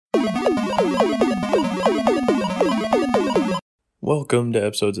Welcome to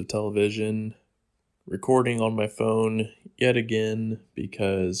Episodes of Television. Recording on my phone yet again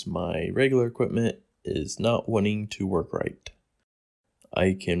because my regular equipment is not wanting to work right.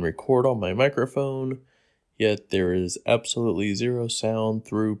 I can record on my microphone, yet there is absolutely zero sound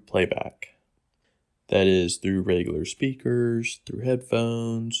through playback. That is through regular speakers, through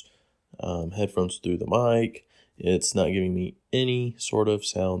headphones through the mic. It's not giving me any sort of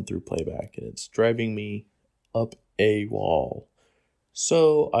sound through playback, and it's driving me up a wall.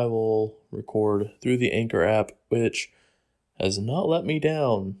 So I will record through the Anchor app, which has not let me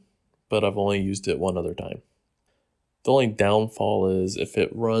down, but I've only used it one other time. The only downfall is if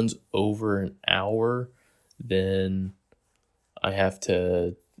it runs over an hour, then I have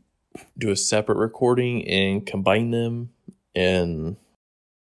to do a separate recording and combine them. And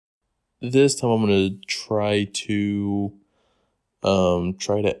this time I'm going to try to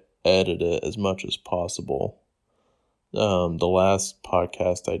edit it as much as possible. The last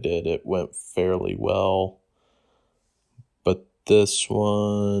podcast I did, it went fairly well, but this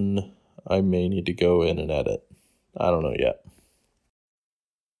one I may need to go in and edit. I don't know yet.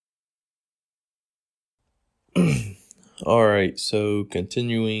 All right, so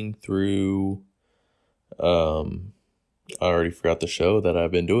continuing through, I already forgot the show that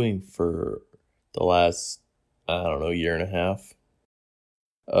I've been doing for the last, year and a half.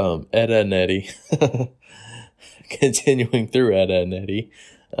 Ed, Edd n Eddy. Continuing through Ed, Edd n Eddy,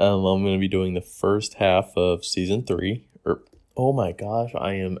 I'm going to be doing the first half of season 3. Oh my gosh,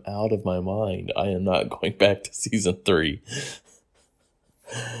 I am out of my mind. I am not going back to season 3.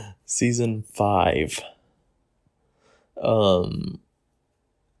 Season 5. Oh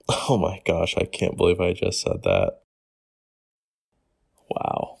my gosh, I can't believe I just said that.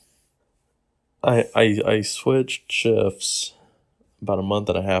 Wow. I switched shifts about a month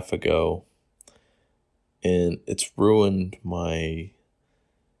and a half ago, and it's ruined my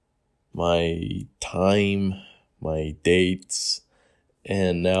time, my dates,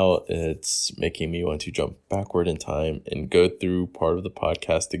 and now it's making me want to jump backward in time and go through part of the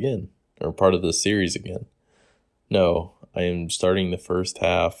podcast again, or part of the series again. No, I am starting the first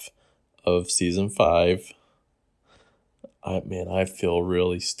half of season 5. I feel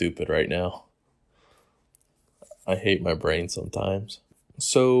really stupid right now. I hate my brain sometimes.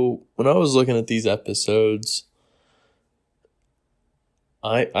 So when I was looking at these episodes,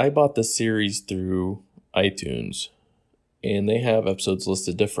 I bought the series through iTunes, and they have episodes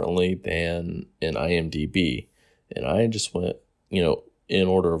listed differently than in IMDb. And I just went, in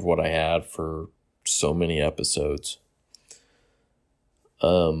order of what I had for so many episodes.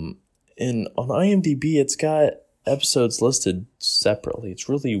 And on IMDb, it's got episodes listed separately. It's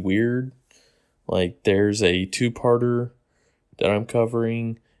really weird. Like, there's a 2-parter that I'm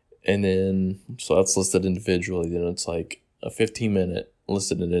covering, and then, so that's listed individually. Then it's like a 15-minute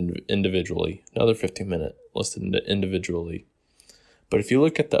listed individually, another 15-minute listed individually. But if you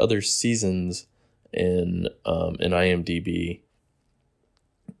look at the other seasons in IMDb,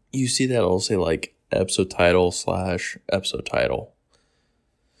 you see that it'll say like episode title / episode title.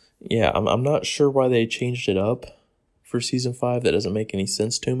 Yeah, I'm not sure why they changed it up for season 5. That doesn't make any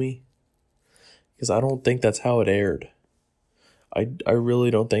sense to me, because I don't think that's how it aired. I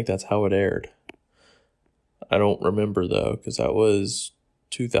really don't think that's how it aired. I don't remember, though, because that was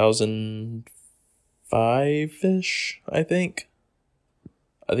 2005-ish, I think.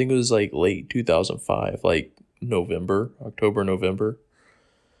 I think it was like late 2005, like October, November.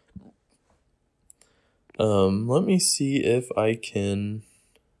 Let me see if I can...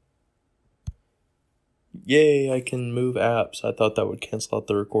 Yay, I can move apps. I thought that would cancel out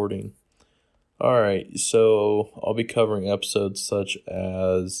the recording. Alright, so I'll be covering episodes such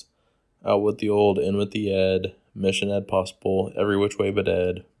as Out with the Old, In with the Ed, Mission Ed Possible, Every Which Way But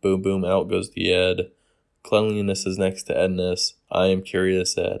Ed, Boom Boom Out Goes the Ed, Cleanliness is Next to Edness, I Am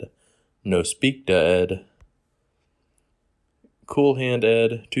Curious Ed, No Speak to Ed, Cool Hand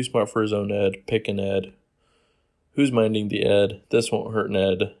Ed, Too Smart for His Own Ed, Pickin' Ed, Who's Minding the Ed, This Won't Hurt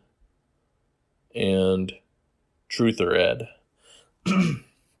Ed, and Truther Ed.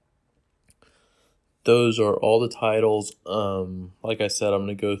 Those are all the titles. Like I said, I'm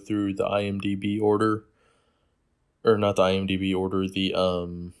going to go through the IMDb order. Or not the IMDb order, the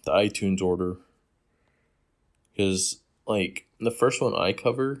iTunes order. Because, like, the first one I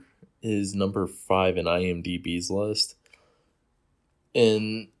cover is number 5 in IMDb's list.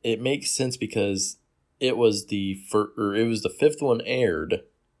 And it makes sense because it was the 5th one aired,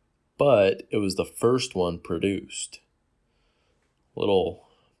 but it was the first one produced. Little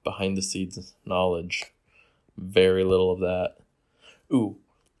behind the scenes knowledge. Very little of that.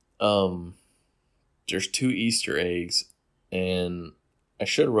 There's 2 Easter eggs and I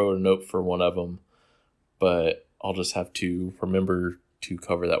should have wrote a note for one of them, but I'll just have to remember to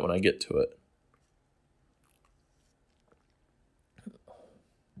cover that when I get to it.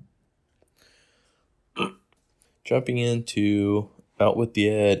 Jumping into Out with the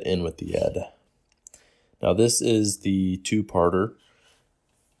Ed, In with the Ed. Now this is the two-parter,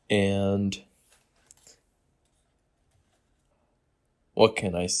 and what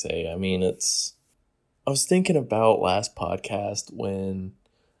can I say? I mean, I was thinking about last podcast when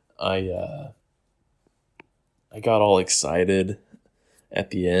I got all excited at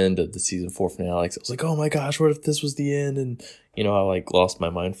the end of the season 4 finale. I was like, oh my gosh, what if this was the end? And, I lost my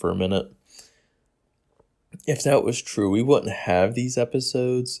mind for a minute. If that was true, we wouldn't have these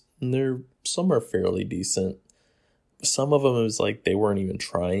episodes. And some are fairly decent. Some of them, it was like they weren't even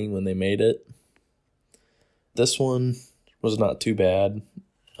trying when they made it. This one was not too bad.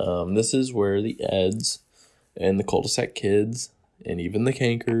 This is where the Eds and the cul-de-sac kids and even the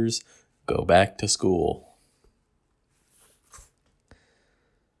Cankers go back to school.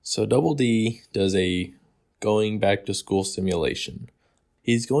 So Double D does a going back to school simulation.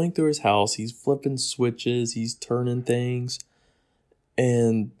 He's going through his house, he's flipping switches, he's turning things,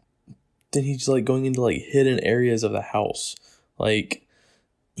 and then he's going into hidden areas of the house.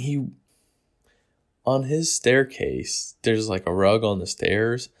 On his staircase, there's a rug on the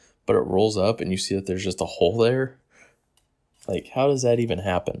stairs, but it rolls up and you see that there's just a hole there. How does that even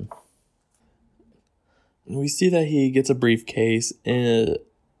happen? We see that he gets a briefcase and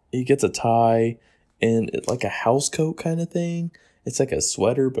he gets a tie and a house coat kind of thing. It's like a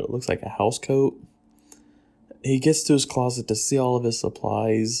sweater, but it looks like a house coat. He gets to his closet to see all of his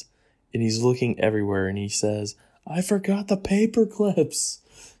supplies, and he's looking everywhere, and he says, I forgot the paper clips.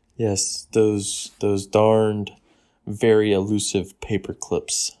 Yes, those darned, very elusive paper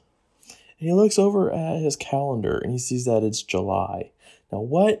clips. And he looks over at his calendar, and he sees that it's July. Now,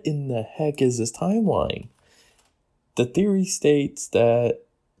 what in the heck is this timeline? The theory states that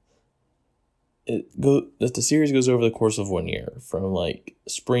that the series goes over the course of 1 year, from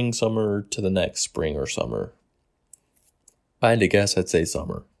spring, summer to the next spring or summer. If I had to guess, I'd say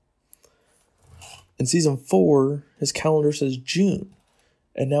summer. In season 4, his calendar says June,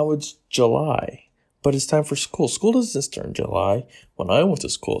 and now it's July. But it's time for school. School doesn't start in July. When I went to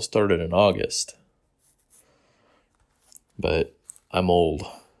school, it started in August. But I'm old.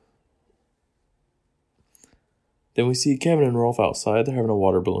 Then we see Kevin and Rolf outside. They're having a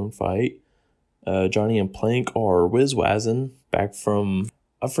water balloon fight. Johnny and Plank are whiz-wazzing back from,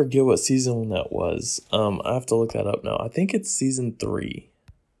 I forget what season that was. I have to look that up now. I think it's season 3.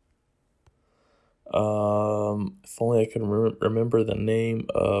 If only I could remember the name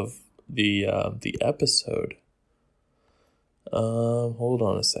of the episode. Hold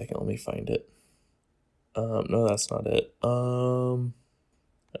on a second. Let me find it. No, that's not it.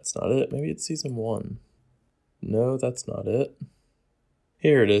 That's not it. Maybe it's season 1. No, that's not it.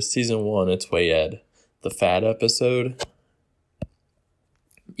 Here it is, season 1, It's Way Ed. The fat episode.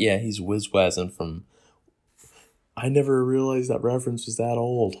 Yeah, he's whiz-wazzing from... I never realized that reference was that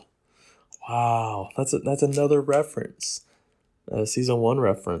old. Wow, that's another reference. Season 1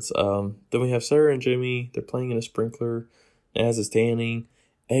 reference. Then we have Sarah and Jimmy. They're playing in a sprinkler. As it's tanning,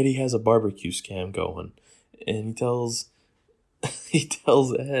 Eddie has a barbecue scam going. And he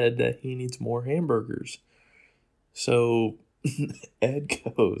tells Ed that he needs more hamburgers. So... Ed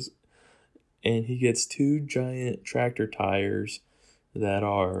goes and he gets 2 giant tractor tires that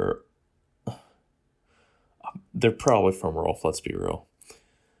are, they're probably from Rolf, let's be real.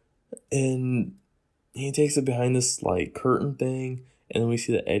 And he takes it behind this curtain thing, and then we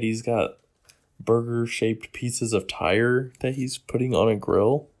see that Eddie's got burger shaped pieces of tire that he's putting on a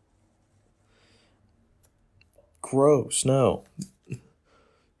grill. Gross, no.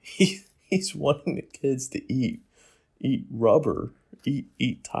 He's wanting the kids to eat rubber,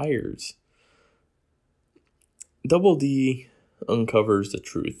 eat tires. Double D uncovers the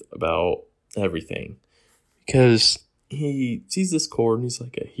truth about everything because he sees this cord and he's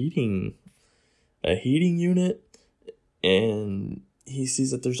like a heating unit, and he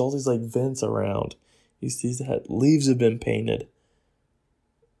sees that there's all these vents around. He sees that leaves have been painted,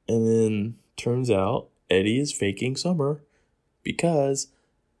 and then turns out Eddie is faking summer because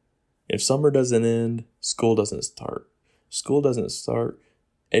if summer doesn't end, school doesn't start. School doesn't start,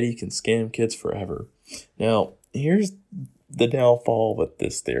 Eddie can scam kids forever. Now, here's the downfall with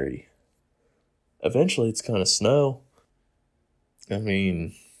this theory. Eventually, it's going to snow. I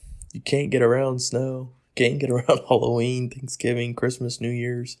mean, you can't get around snow. Can't get around Halloween, Thanksgiving, Christmas, New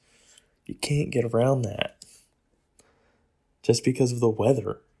Year's. You can't get around that. Just because of the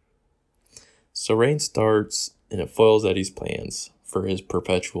weather. So rain starts, and it foils Eddie's plans for his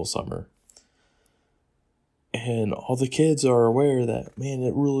perpetual summer. And all the kids are aware that, man,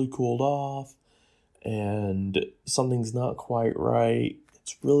 it really cooled off and something's not quite right.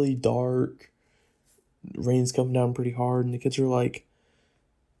 It's really dark. Rain's coming down pretty hard, and the kids are like,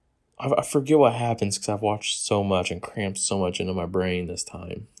 I forget what happens because I've watched so much and crammed so much into my brain this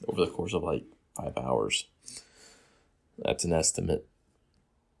time over the course of like 5 hours. That's an estimate.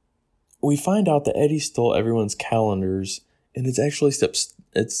 We find out that Eddie stole everyone's calendars, and it's actually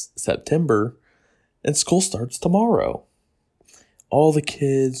it's September, and school starts tomorrow. All the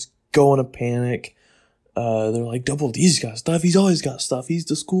kids go in a panic. They're like, Double D's got stuff. He's always got stuff. He's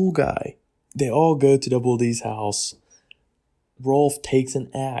the school guy. They all go to Double D's house. Rolf takes an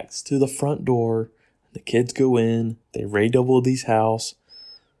axe to the front door. The kids go in. They raid Double D's house.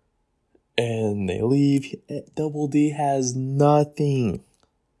 And they leave. Double D has nothing.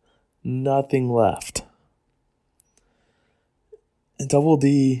 Nothing left. And Double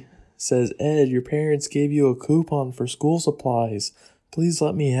D says, Ed, your parents gave you a coupon for school supplies. Please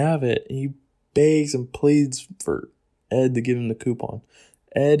let me have it. And he begs and pleads for Ed to give him the coupon.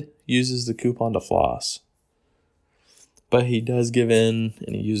 Ed uses the coupon to floss. But he does give in,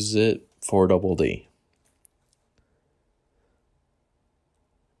 and he uses it for Double D.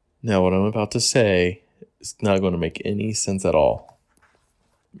 Now, what I'm about to say is not going to make any sense at all.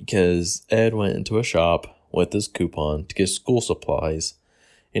 Because Ed went into a shop with his coupon to get school supplies,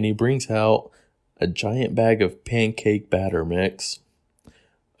 and he brings out a giant bag of pancake batter mix,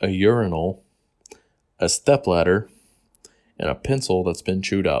 a urinal, a stepladder, and a pencil that's been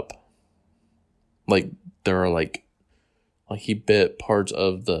chewed up. Like, there are like he bit parts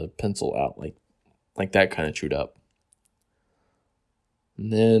of the pencil out, like that kind of chewed up.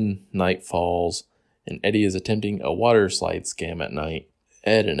 And then night falls, and Eddie is attempting a water slide scam at night.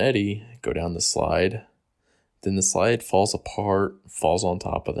 Ed and Eddie go down the slide. Then the slide falls apart, falls on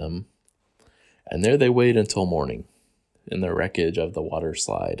top of them. And there they wait until morning in the wreckage of the water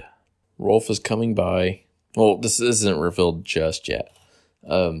slide. Rolf is coming by. Well, this isn't revealed just yet.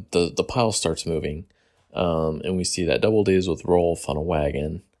 The pile starts moving. And we see that Double D is with Rolf on a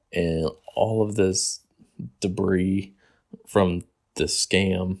wagon. And all of this debris from the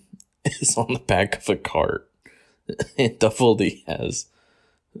scam is on the back of a cart. And Double D has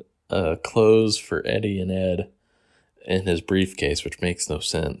clothes for Eddie and Ed in his briefcase, which makes no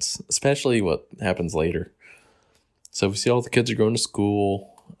sense, especially what happens later. So we see all the kids are going to school.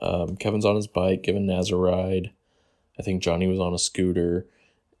 Kevin's on his bike, giving Naz a ride. I think Johnny was on a scooter.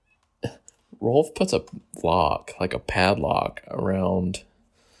 Rolf puts a lock, like a padlock, around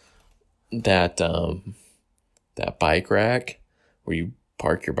that bike rack where you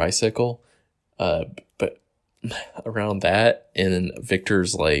park your bicycle. But around that and then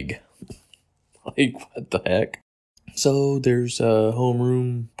Victor's leg. Like, what the heck? So there's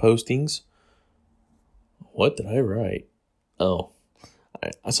homeroom postings. What did I write? Oh,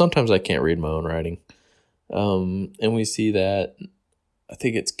 sometimes I can't read my own writing. And we see that I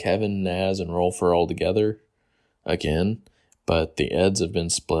think it's Kevin, Naz, and Rolf are all together again, but the Eds have been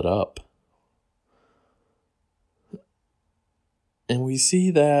split up. And we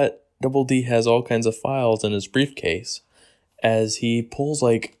see that Double D has all kinds of files in his briefcase as he pulls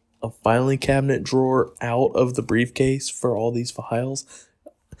like a filing cabinet drawer out of the briefcase for all these files.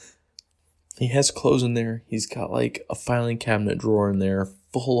 He has clothes in there. He's got like a filing cabinet drawer in there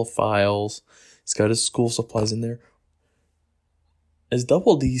full of files. He's got his school supplies in there. Is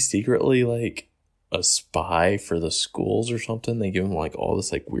Double D secretly like a spy for the schools or something? They give him like all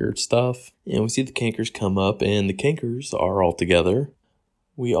this like weird stuff. And we see the Kankers come up, and the Kankers are all together.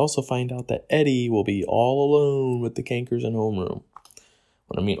 We also find out that Eddie will be all alone with the Kankers in homeroom.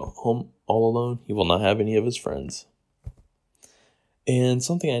 When I mean home all alone, he will not have any of his friends. And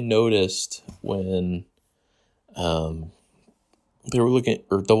something I noticed when they were looking,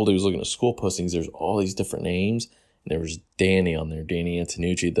 or Double D was looking at school postings, there's all these different names. And there was Danny on there, Danny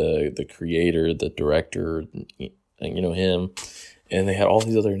Antonucci, the creator, the director, and you know him. And they had all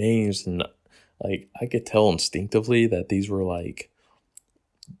these other names, and like I could tell instinctively that these were like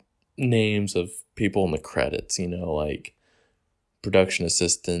names of people in the credits, you know, like production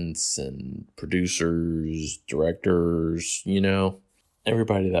assistants and producers, directors, you know,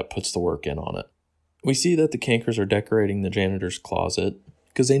 everybody that puts the work in on it. We see that the Kankers are decorating the janitor's closet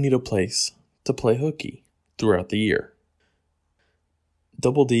because they need a place to play hooky throughout the year.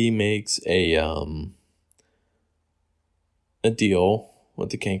 Double D makes a deal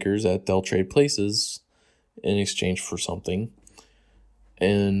with the Kankers that they'll trade places in exchange for something.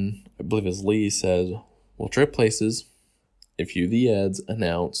 And I believe as Lee says, we'll trade places if you, the Eds,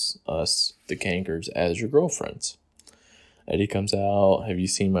 announce us, the Kankers, as your girlfriends. Eddie comes out. Have you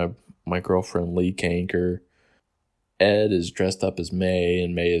seen my girlfriend, Lee Kanker? Ed is dressed up as May,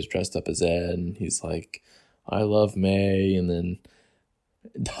 and May is dressed up as Ed. And he's like, I love May. And then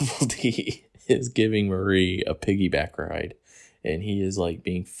Double D is giving Marie a piggyback ride. And he is like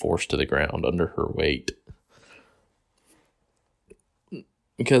being forced to the ground under her weight.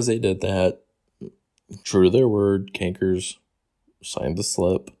 Because they did that, true to their word, Kankers signed the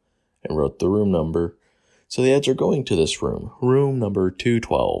slip and wrote the room number. So the Eds are going to this room number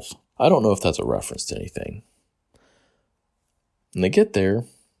 212. I don't know if that's a reference to anything. When they get there,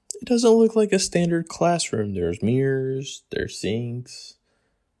 it doesn't look like a standard classroom. There's mirrors, there's sinks,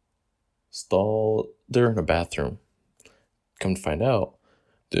 stall. They're in a bathroom. Come to find out,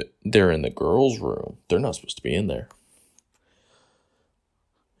 they're in the girls' room. They're not supposed to be in there.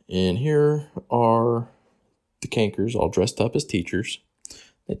 And here are the Kankers all dressed up as teachers.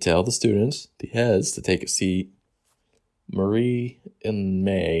 They tell the students, the Heads, to take a seat. Marie and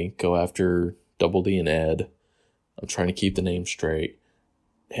May go after Double D and Ed. I'm trying to keep the name straight.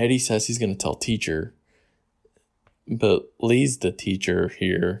 Eddie says he's going to tell teacher, but Lee's the teacher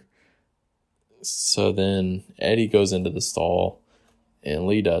here. So then Eddie goes into the stall, and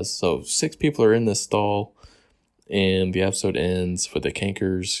Lee does. So 6 people are in this stall, and the episode ends with the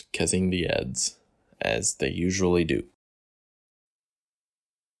Kankers kissing the Eds, as they usually do.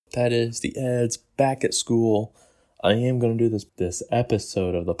 That is the Eds back at school. I am going to do this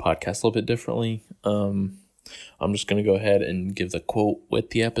episode of the podcast a little bit differently. I'm just going to go ahead and give the quote with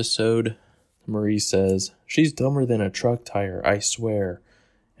the episode. Marie says, "She's dumber than a truck tire, I swear."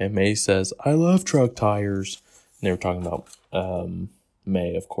 And May says, "I love truck tires." And they were talking about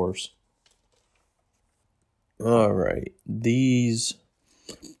May, of course. All right. These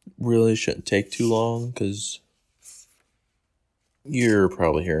really shouldn't take too long because you're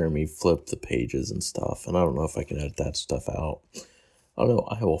probably hearing me flip the pages and stuff. And I don't know if I can edit that stuff out. I don't know.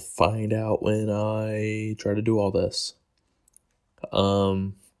 I will find out when I try to do all this.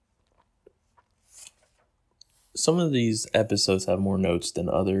 Some of these episodes have more notes than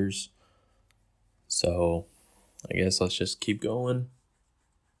others. So I guess let's just keep going.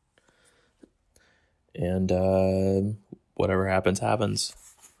 And whatever happens, happens.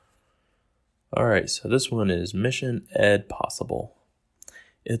 All right, so this one is Mission Ed Possible.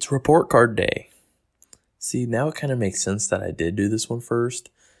 It's report card day. See, now it kind of makes sense that I did do this one first.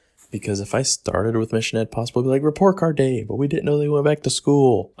 Because if I started with Mission Ed Possible, it'd be like report card day, but we didn't know they went back to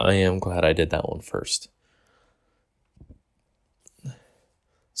school. I am glad I did that one first.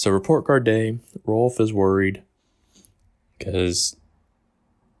 So report card day, Rolf is worried. Because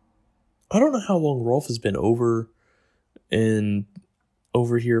I don't know how long Rolf has been over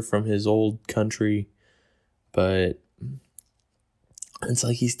here from his old country, but it's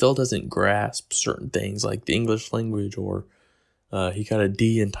like he still doesn't grasp certain things like the English language, or he got a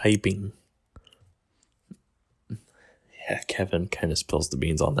D in typing. Yeah, Kevin kind of spills the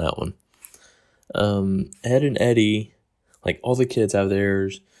beans on that one. Ed and Eddie, like all the kids have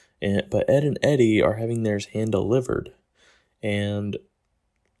theirs, but Ed and Eddie are having theirs hand delivered. And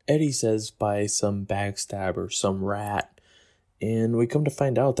Eddie says by some backstabber, some rat. And we come to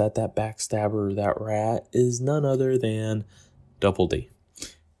find out that backstabber, that rat, is none other than Double D.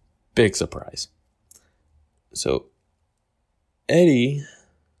 Big surprise. So Eddie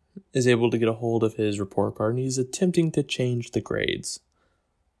is able to get a hold of his report card, and he's attempting to change the grades.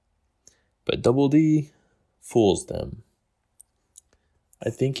 But Double D fools them. I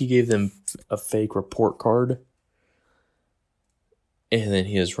think he gave them a fake report card. And then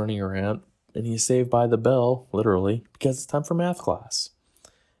he is running around, and he's saved by the bell, literally, because it's time for math class.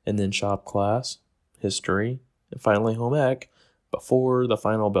 And then shop class, history, and finally home ec before the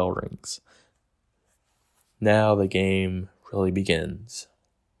final bell rings. Now the game really begins.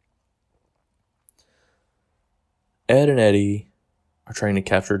 Ed and Eddie are trying to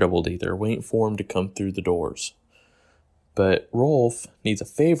capture Double D. They're waiting for him to come through the doors. But Rolf needs a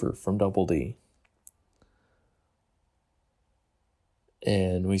favor from Double D.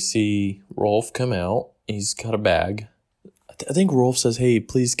 And we see Rolf come out. He's got a bag. I think Rolf says, "Hey,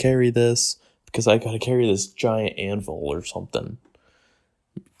 please carry this because I got to carry this giant anvil or something."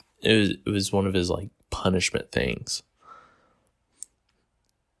 It was one of his like punishment things.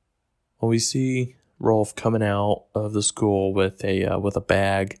 Well, we see Rolf coming out of the school with a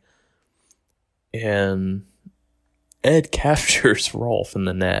bag, and Ed captures Rolf in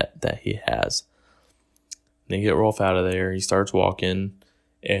the net that he has. They get Rolf out of there. He starts walking,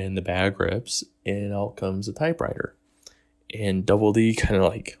 and the bag rips, and out comes a typewriter. And Double D kind of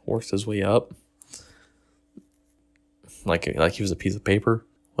like works his way up. like he was a piece of paper.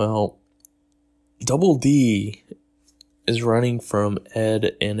 Well, Double D is running from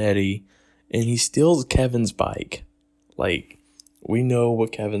Ed and Eddie, and he steals Kevin's bike. Like, we know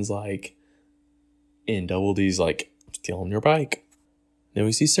what Kevin's like, and Double D's like, stealing your bike. Then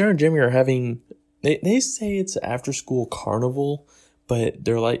we see Sarah and Jimmy are having, they say it's an after school carnival, but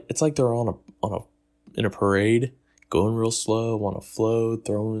they're like, it's like they're in a parade, going real slow on a float,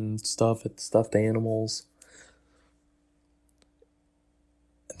 throwing stuff at stuffed animals.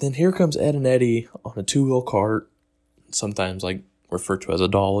 And then here comes Ed and Eddie on a 2-wheel cart, sometimes like referred to as a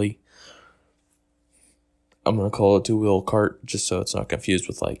dolly. I'm going to call it a 2-wheel cart just so it's not confused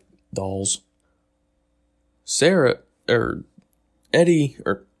with like dolls. Sarah, or Eddie,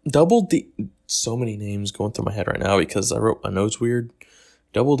 or Double D, so many names going through my head right now because I wrote my notes weird.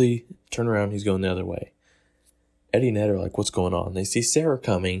 Double D, turn around, he's going the other way. Eddie and Ed are like, what's going on? They see Sarah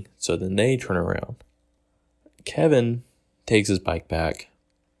coming, so then they turn around. Kevin takes his bike back,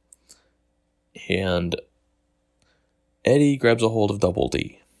 and Eddie grabs a hold of Double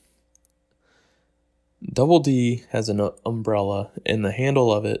D. Double D has an umbrella, and the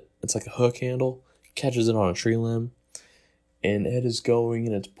handle of it, it's like a hook handle, catches it on a tree limb, and Ed is going,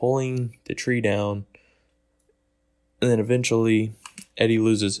 and it's pulling the tree down, and then eventually Eddie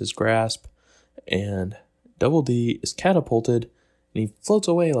loses his grasp, and Double D is catapulted, and he floats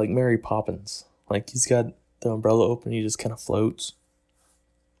away like Mary Poppins. Like, he's got the umbrella open, he just kind of floats.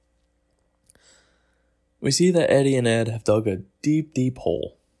 We see that Eddie and Ed have dug a deep, deep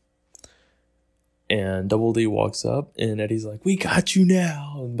hole. And Double D walks up, and Eddie's like, we got you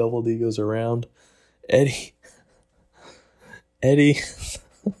now. And Double D goes around. Eddie,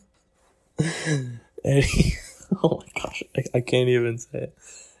 oh my gosh, I can't even say it.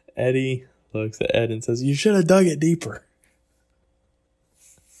 Eddie looks at Ed and says, you should have dug it deeper.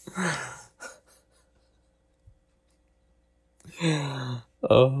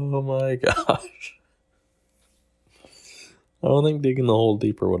 Oh my gosh. I don't think digging the hole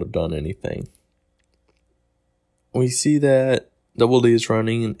deeper would have done anything. We see that Double D is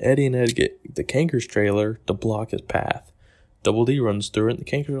running, and Eddie and Ed get the Cankers trailer to block his path. Double D runs through it, and the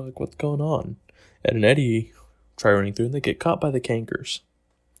Cankers are like, what's going on? Ed and Eddie try running through, and they get caught by the Cankers.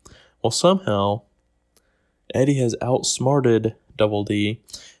 Well, somehow, Eddie has outsmarted Double D,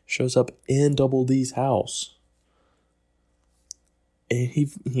 shows up in Double D's house. And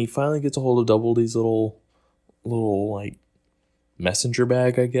he finally gets a hold of Double D's little like messenger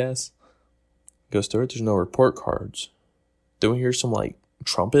bag, I guess. Goes through it, there's no report cards. Then we hear some like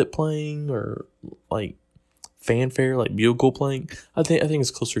trumpet playing or like fanfare, like bugle playing. I think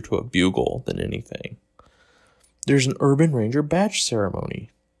it's closer to a bugle than anything. There's an urban ranger badge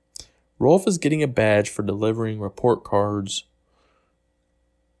ceremony. Rolf is getting a badge for delivering report cards.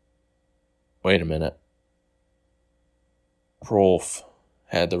 Wait a minute. Rolf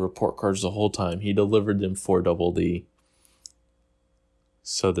had the report cards the whole time. He delivered them for Double D.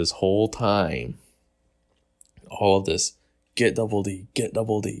 So this whole time, all of this, get Double D, get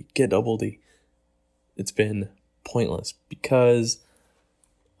Double D, get Double D, it's been pointless because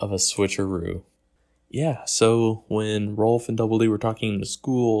of a switcheroo. Yeah, so when Rolf and Double D were talking in the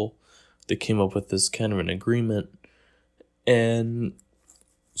school, they came up with this kind of an agreement. And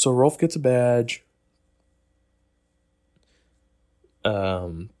so Rolf gets a badge.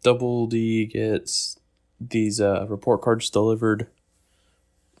 Double D gets these report cards delivered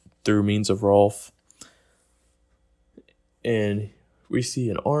through means of Rolf. And we see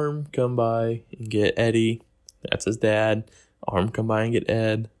an arm come by and get Eddie. That's his dad. Arm come by and get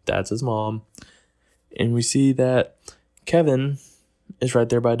Ed. That's his mom. And we see that Kevin is right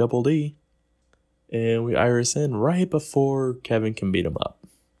there by Double D. And we iris in right before Kevin can beat him up.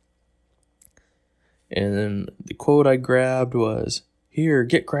 And then the quote I grabbed was, "Here,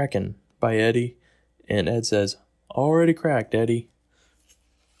 get cracking," by Eddie. And Ed says, "Already cracked, Eddie."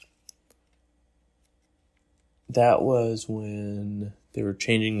 That was when they were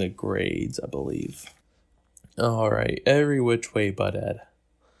changing the grades, I believe. Alright, every which way but Ed.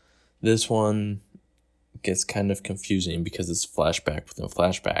 This one gets kind of confusing because it's flashback within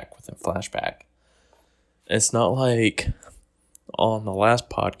flashback within flashback. It's not like on the last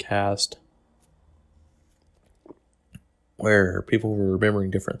podcast where people were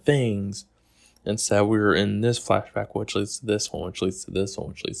remembering different things. Instead, we were in this flashback, which leads to this one, which leads to this one,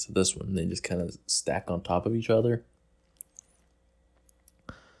 which leads to this one. And they just kind of stack on top of each other.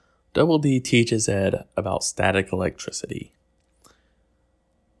 Double D teaches Ed about static electricity.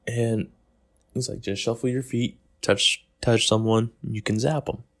 And he's like, just shuffle your feet, touch someone, and you can zap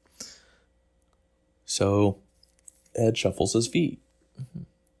them. So Ed shuffles his feet.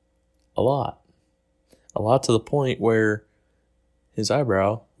 A lot. A lot to the point where his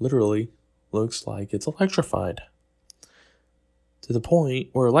eyebrow literally looks like it's electrified. To the point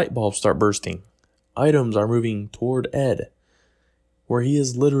where light bulbs start bursting. Items are moving toward Ed, where he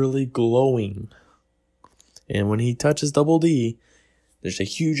is literally glowing. And when he touches Double D, there's a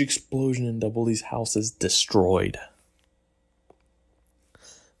huge explosion and Double D's house is destroyed.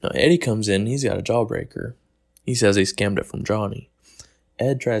 Now Eddie comes in, he's got a jawbreaker. He says he scammed it from Johnny.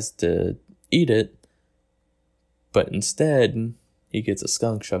 Ed tries to eat it, but instead he gets a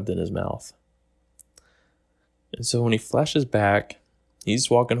skunk shoved in his mouth. And so when he flashes back, he's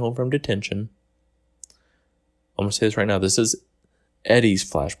walking home from detention. I'm going to say this right now. This is Eddie's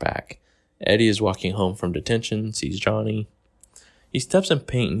flashback. Eddie is walking home from detention, sees Johnny. He steps in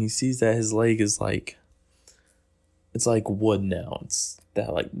paint and he sees that his leg is like, it's like wood now. It's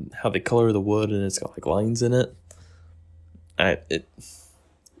that like how they color the wood and it's got like lines in it.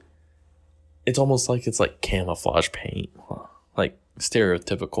 It's almost like it's like camouflage paint, like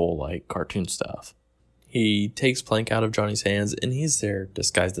stereotypical like cartoon stuff. He takes Plank out of Johnny's hands and he's there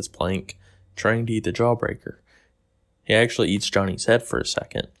disguised as Plank, trying to eat the jawbreaker. He actually eats Johnny's head for a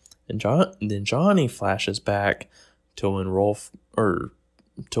second, and then Johnny flashes back to when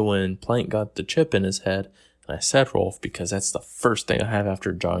Plank got the chip in his head. And I said Rolf because that's the first thing I have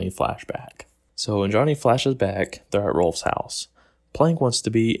after Johnny flashback. So when Johnny flashes back, they're at Rolf's house. Plank wants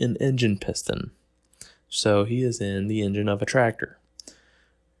to be an engine piston, so he is in the engine of a tractor.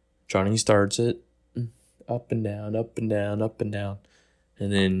 Johnny starts it, up and down, up and down, up and down,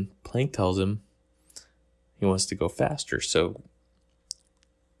 and then Plank tells him he wants to go faster, so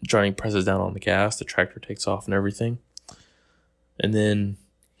Johnny presses down on the gas, the tractor takes off and everything, and then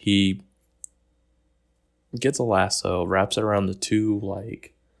he gets a lasso, wraps it around the two,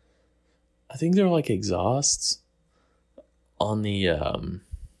 like, I think they're like exhausts on the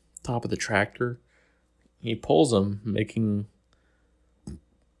top of the tractor. He pulls them, making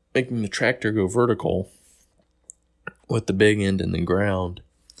the tractor go vertical with the big end in the ground.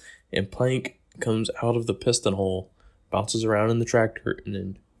 And Plank comes out of the piston hole, bounces around in the tractor, and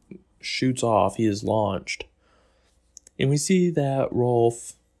then shoots off. He is launched. And we see that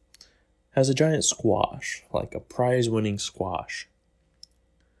Rolf has a giant squash, like a prize-winning squash.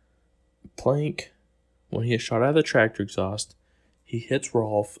 Plank, when he is shot out of the tractor exhaust, he hits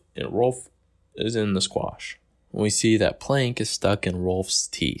Rolf, and Rolf is in the squash. We see that Plank is stuck in Rolf's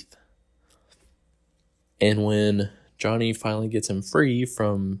teeth. And when Johnny finally gets him free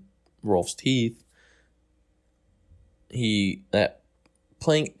from Rolf's teeth, that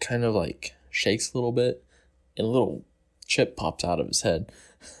Plank kind of like shakes a little bit, and a little chip pops out of his head.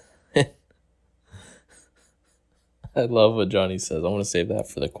 I love what Johnny says. I want to save that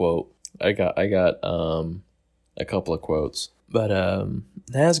for the quote. I got a couple of quotes. But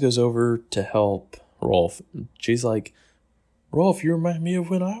Naz goes over to help Rolf. She's like, Rolf, you remind me of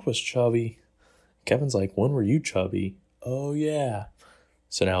when I was chubby. Kevin's like, when were you chubby? Oh, yeah.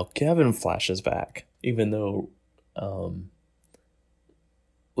 So now Kevin flashes back, even though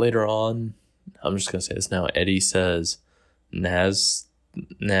later on, I'm just going to say this now, Eddie says Naz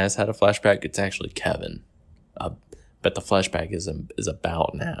had a flashback. It's actually Kevin. But the flashback is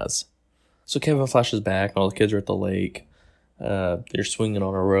about Naz. So Kevin flashes back, and all the kids are at the lake. They're swinging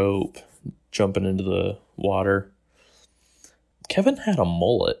on a rope, jumping into the water. Kevin had a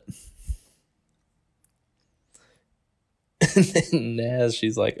mullet. And then Naz,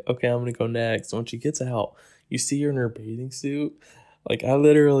 she's like, okay, I'm going to go next. When she gets out, you see her in her bathing suit. Like, I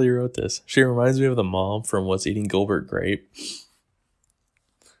literally wrote this. She reminds me of the mom from What's Eating Gilbert Grape.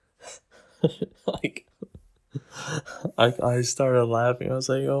 Like, I started laughing. I was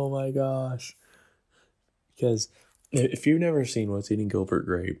like, oh my gosh. Because if you've never seen What's Eating Gilbert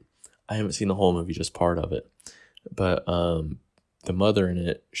Grape, I haven't seen the whole movie, just part of it. But the mother in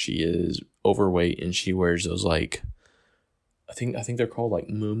it, she is overweight and she wears those like, I think they're called like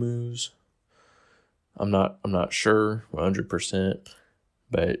muumuus. I'm not sure 100%,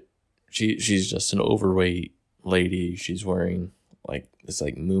 but she's just an overweight lady. She's wearing like this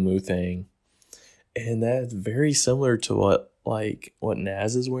like muumuu thing. And that's very similar to what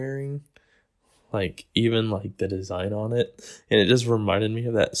Naz is wearing. Like, even, like, the design on it. And it just reminded me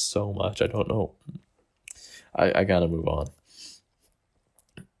of that so much. I don't know. I gotta move on.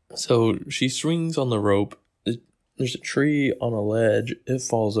 So, she swings on the rope. There's a tree on a ledge. It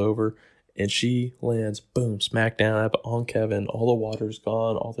falls over. And she lands, boom, smack down on Kevin. All the water's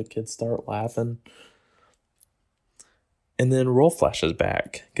gone. All the kids start laughing. And then Rolf flashes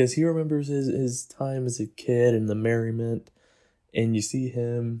back. Because he remembers his time as a kid and the merriment. And you see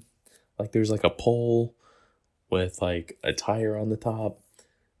him... Like, there's, like, a pole with, like, a tire on the top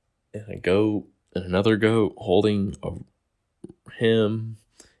and a goat. and another goat holding him,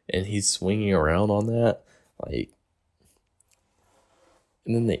 and he's swinging around on that. Like,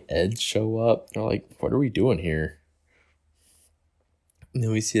 and then the Eds show up. They're like, what are we doing here? And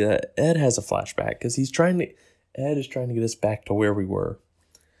then we see that Ed has a flashback because Ed is trying to get us back to where we were.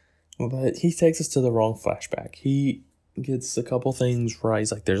 But he takes us to the wrong flashback. He gets a couple things right.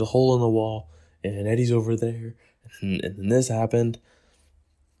 He's like, there's a hole in the wall, and Eddie's over there, and then this happened.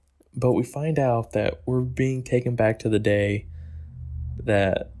 But we find out that we're being taken back to the day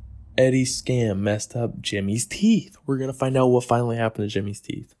that Eddie's scam messed up Jimmy's teeth. We're going to find out what finally happened to Jimmy's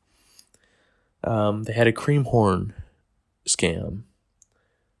teeth. They had a cream horn scam.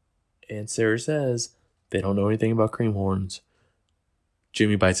 And Sarah says they don't know anything about cream horns.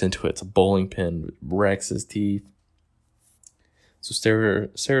 Jimmy bites into it. It's a bowling pin. Wrecks his teeth. So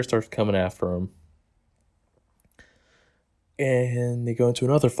Sarah starts coming after him. And they go into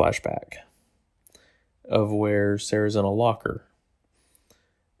another flashback of where Sarah's in a locker.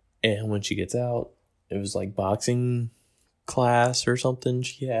 And when she gets out, it was like boxing class or something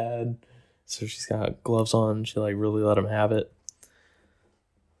she had. So she's got gloves on. She like really let him have it.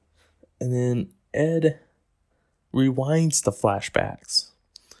 And then Ed rewinds the flashbacks.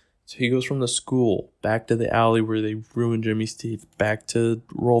 So he goes from the school back to the alley where they ruined Jimmy's teeth, back to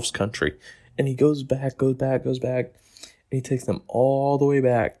Rolf's country. And he goes back. And he takes them all the way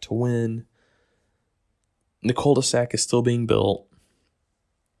back to when the cul-de-sac is still being built.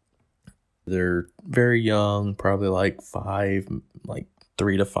 They're very young, probably like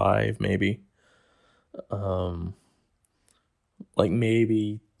 3 to 5 maybe. Like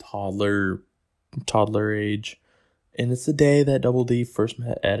maybe toddler age. And it's the day that Double D first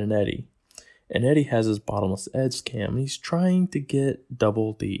met Ed and Eddie. And Eddie has his bottomless Ed scam. And he's trying to get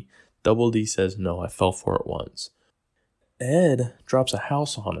Double D. Double D says, no, I fell for it once. Ed drops a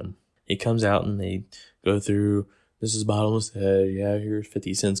house on him. He comes out and they go through, this is bottomless Ed. Yeah, here's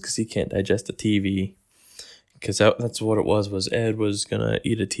 50 cents because he can't digest a TV. Because that's what it was Ed was going to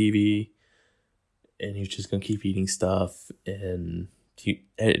eat a TV. And he was just going to keep eating stuff. And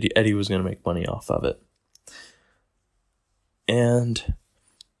Eddie was going to make money off of it. And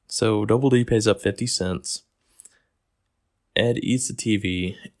so Double D pays up 50 cents. Ed eats the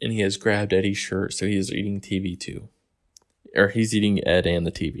TV, and he has grabbed Eddie's shirt, so he is eating TV too. Or he's eating Ed and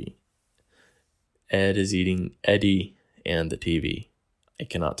the TV. Ed is eating Eddie and the TV. I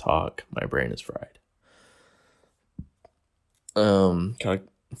cannot talk. My brain is fried. Got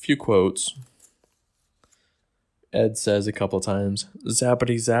a few quotes. Ed says a couple times,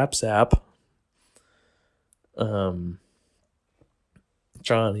 zappity zap zap.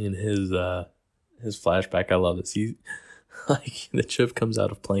 Johnny in his flashback, I love this. He like the chip comes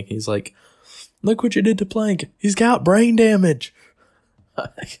out of Plank. He's like, "Look what you did to Plank. He's got brain damage."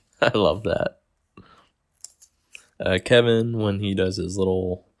 I love that. Kevin, when he does his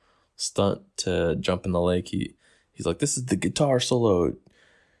little stunt to jump in the lake, he's like, "This is the guitar solo.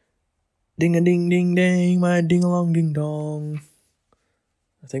 Ding a ding ding dang, my ding along ding dong."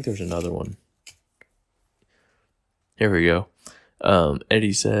 I think there's another one. Here we go.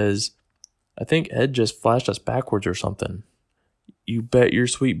 Eddie says, "I think Ed just flashed us backwards or something." "You bet your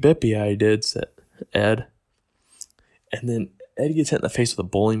sweet bippy I did," said Ed. And then Ed gets hit in the face with a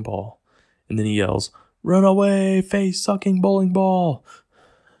bowling ball. And then he yells, "Run away, face-sucking bowling ball."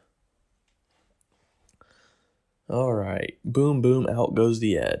 All right. Boom, boom, out goes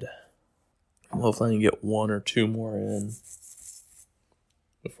the Ed. Hopefully I can get one or two more in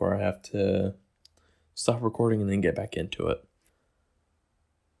before I have to stop recording and then get back into it.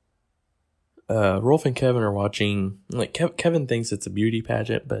 Rolf and Kevin are watching, like Kevin thinks it's a beauty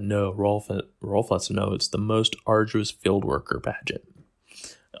pageant, but no, Rolf lets him know it's the most arduous field worker pageant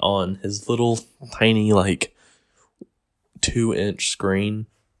on his little tiny 2-inch screen.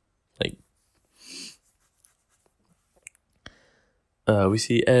 We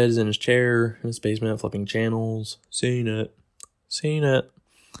see Ed's in his chair in his basement flipping channels. Seen it.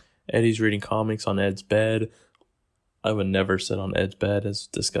 Eddie's reading comics on Ed's bed. I would never sit on Ed's bed, as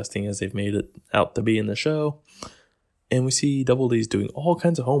disgusting as they've made it out to be in the show. And we see Double D's doing all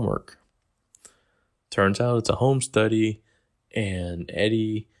kinds of homework. Turns out it's a home study, and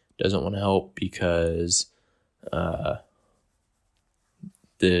Eddie doesn't want to help because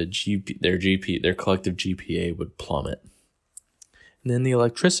their collective GPA would plummet. And then the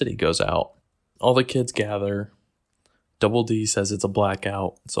electricity goes out. All the kids gather. Double D says it's a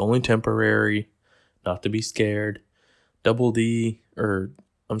blackout. It's only temporary. Not to be scared. Ed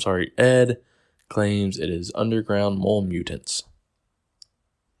claims it is underground mole mutants.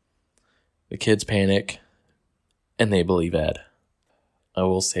 The kids panic, and they believe Ed. I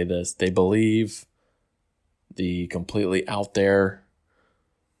will say this. They believe the completely out there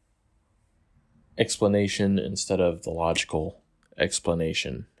explanation instead of the logical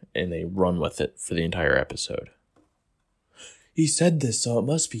explanation, and they run with it for the entire episode. He said this, so it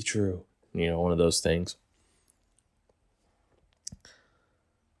must be true. One of those things.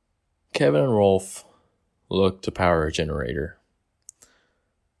 Kevin and Rolf look to power a generator.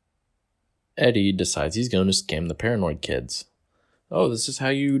 Eddie decides he's going to scam the paranoid kids. Oh, this is how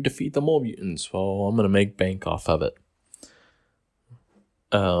you defeat the mole mutants. Well, I'm going to make bank off of it.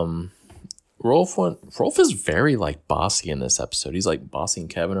 Rolf is very bossy in this episode. He's bossing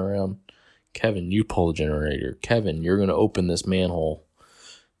Kevin around. Kevin, you pull the generator. Kevin, you're going to open this manhole.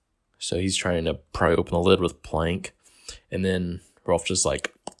 So he's trying to pry open the lid with Plank. And then Rolf just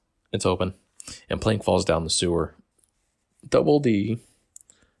it's open. And Plank falls down the sewer. Double D,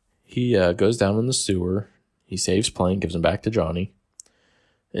 he goes down in the sewer. He saves Plank, gives him back to Johnny.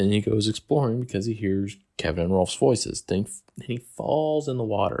 And he goes exploring because he hears Kevin and Rolf's voices. Then he falls in the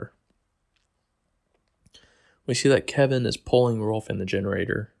water. We see that Kevin is pulling Rolf in the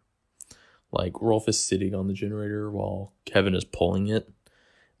generator. Rolf is sitting on the generator while Kevin is pulling it.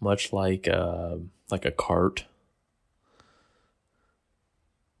 Much like a cart.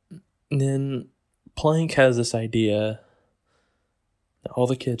 And then Plank has this idea that all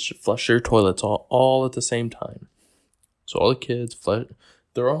the kids should flush their toilets all at the same time. So all the kids flush.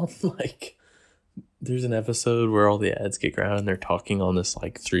 They're all there's an episode where all the ads get around and they're talking on this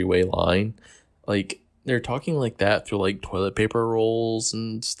three-way line. They're talking like that through toilet paper rolls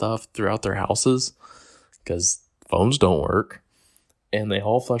and stuff throughout their houses because phones don't work. And they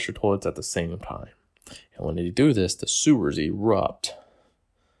all flush their toilets at the same time. And when they do this, the sewers erupt.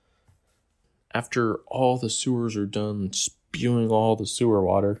 After all the sewers are done spewing all the sewer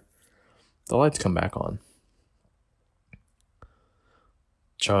water, the lights come back on.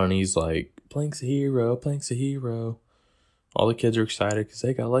 Johnny's Plank's a hero, Plank's a hero. All the kids are excited because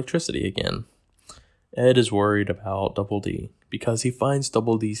they got electricity again. Ed is worried about Double D because he finds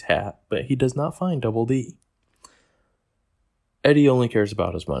Double D's hat, but he does not find Double D. Eddie only cares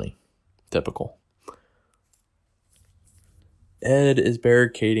about his money. Typical. Ed is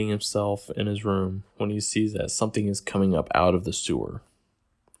barricading himself in his room when he sees that something is coming up out of the sewer.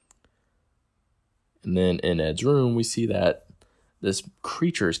 And then in Ed's room, we see that this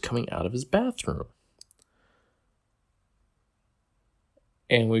creature is coming out of his bathroom.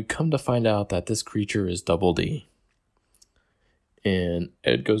 And we come to find out that this creature is Double D. And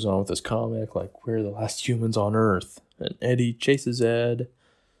Ed goes on with his comic, we're the last humans on Earth. And Eddie chases Ed,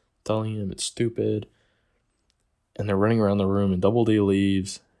 telling him it's stupid. And they're running around the room, and Double D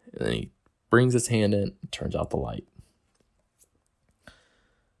leaves. And then he brings his hand in and turns out the light.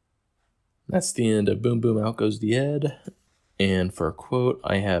 That's the end of Boom Boom Out Goes the Ed. And for a quote,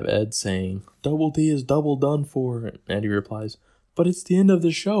 I have Ed saying, Double D is double done for. And Eddie replies, but it's the end of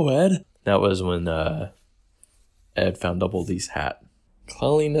the show, Ed. That was when Ed found Double D's hat.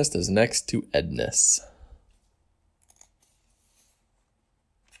 Cleanliness is next to Edness.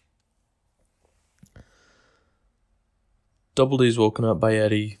 Double D's woken up by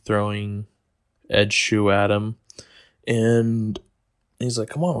Eddie throwing Ed's shoe at him. And he's like,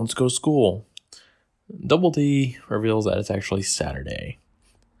 come on, let's go to school. Double D reveals that it's actually Saturday.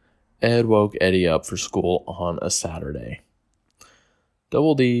 Ed woke Eddie up for school on a Saturday.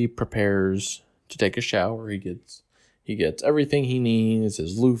 Double D prepares to take a shower. He gets everything he needs,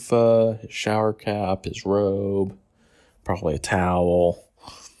 his loofah, his shower cap, his robe, probably a towel.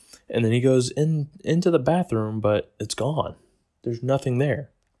 And then he goes into the bathroom, but it's gone. There's nothing there.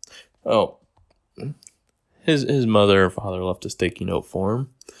 Oh, his mother or father left a sticky note for him.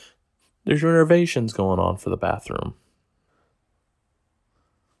 There's renovations going on for the bathroom.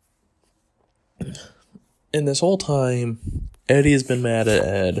 And this whole time, Eddie has been mad at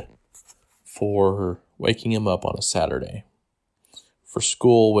Ed for waking him up on a Saturday for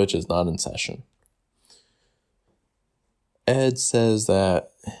school, which is not in session. Ed says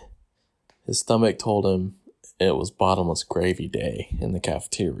that his stomach told him it was bottomless gravy day in the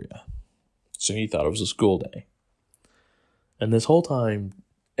cafeteria. So he thought it was a school day. And this whole time,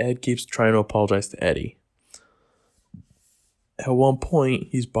 Ed keeps trying to apologize to Eddie. At one point,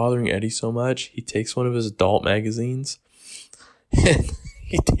 he's bothering Eddie so much, he takes one of his adult magazines and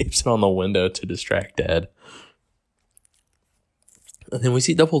he tapes it on the window to distract Ed. And then we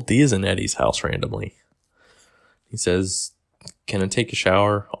see Double D is in Eddie's house randomly. He says, can I take a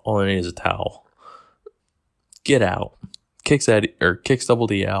shower? All I need is a towel. Get out. Kicks Double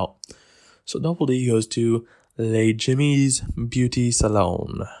D out. So Double D goes to Le Jimmy's Beauty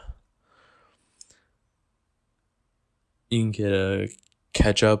Salon. You can get a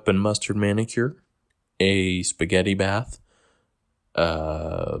ketchup and mustard manicure, a spaghetti bath,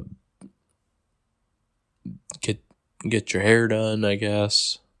 get your hair done, I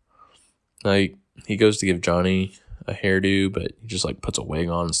guess. Like, he goes to give Johnny a hairdo, but he just like puts a wig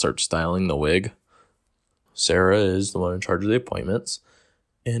on and starts styling the wig. Sarah is the one in charge of the appointments,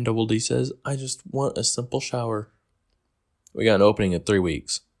 and Double D says, I just want a simple shower. We got an opening in 3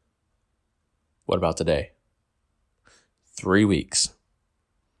 weeks. What about today? 3 weeks.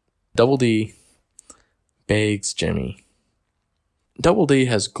 Double D begs Jimmy. Double D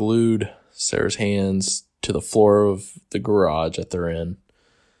has glued Sarah's hands to the floor of the garage that they're in,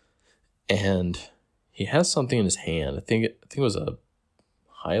 and he has something in his hand. I think it was a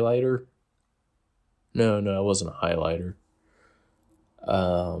highlighter. No, it wasn't a highlighter.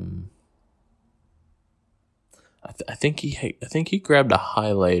 I think he grabbed a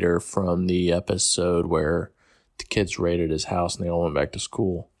highlighter from the episode where the kids raided his house and they all went back to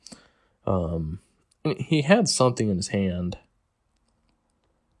school. He had something in his hand,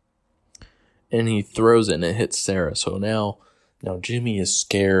 and he throws it and it hits Sarah. So now Jimmy is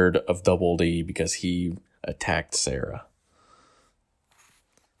scared of Double D because he attacked Sarah.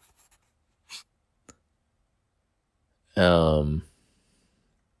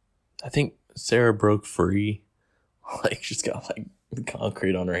 I think Sarah broke free. Like, she's got like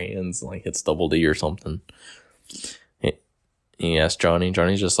concrete on her hands and like hits Double D or something. He asks Johnny.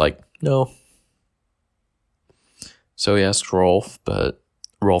 Johnny's just like, no. So he asks Rolf, but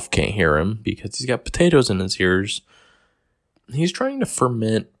Rolf can't hear him because he's got potatoes in his ears. He's trying to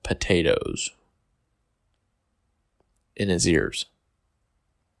ferment potatoes in his ears.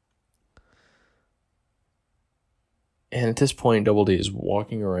 And at this point, Double D is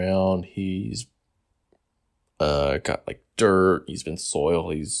walking around. He's got like dirt. He's been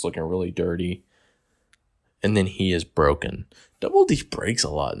soiled. He's looking really dirty. And then he is broken. Double D breaks a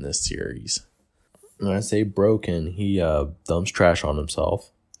lot in this series. When I say broken, he dumps trash on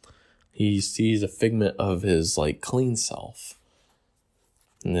himself. He sees a figment of his like clean self.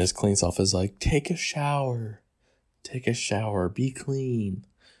 And his clean self is like, take a shower. Take a shower. Be clean.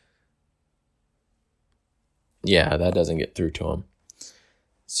 Yeah, that doesn't get through to him.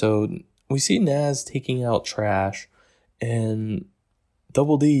 So we see Naz taking out trash, and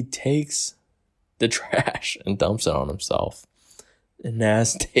Double D takes the trash and dumps it on himself. And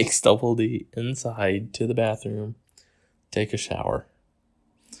Naz takes Double D inside to the bathroom, take a shower.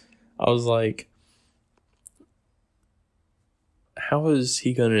 I was like, how is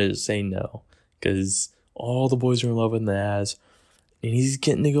he going to say no? Because all the boys are in love with Naz, and he's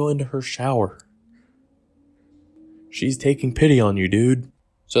getting to go into her shower. She's taking pity on you, dude.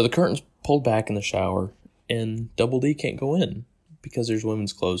 So the curtain's pulled back in the shower, and Double D can't go in because there's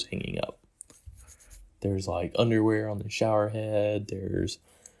women's clothes hanging up. There's like underwear on the shower head. There's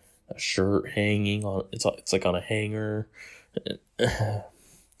a shirt hanging on. It's like on a hanger. So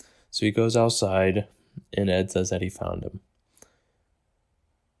he goes outside, and Ed says that he found him.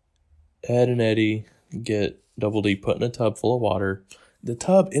 Ed and Eddie get Double D put in a tub full of water. The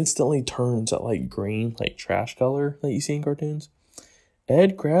tub instantly turns that like green, like trash color that you see in cartoons.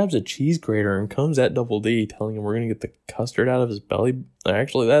 Ed grabs a cheese grater and comes at Double D, telling him we're going to get the custard out of his belly.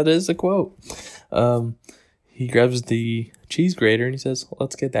 Actually, that is a quote. He grabs the cheese grater and he says,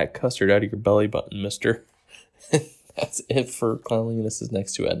 let's get that custard out of your belly button, mister. That's it for Cleanliness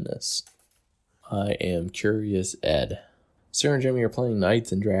Next to Edness. I am Curious Ed. Sarah and Jimmy are playing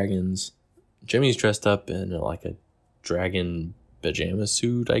Knights and Dragons. Jimmy's dressed up in like a dragon pajama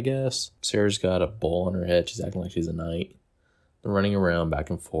suit, I guess. Sarah's got a bowl on her head. She's acting like she's a knight. They're running around back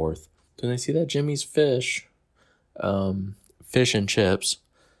and forth. Then they see that Jimmy's fish and chips,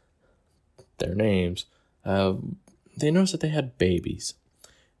 their names, they notice that they had babies.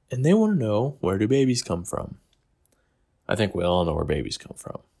 And they want to know, where do babies come from? I think we all know where babies come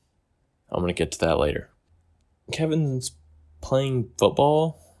from. I'm going to get to that later. Kevin's playing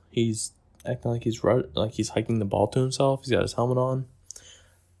football. He's acting like he's hiking the ball to himself. He's got his helmet on.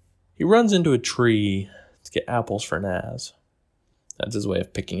 He runs into a tree to get apples for Naz. That's his way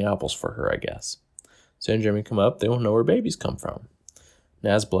of picking apples for her, I guess. So and Jimmy come up. They don't know where babies come from.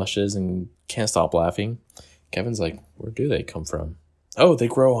 Naz blushes and can't stop laughing. Kevin's like, where do they come from? Oh, they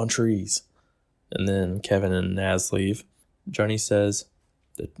grow on trees. And then Kevin and Naz leave. Johnny says,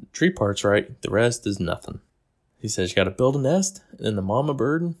 the tree part's right. The rest is nothing. He says you got to build a nest, and then the mama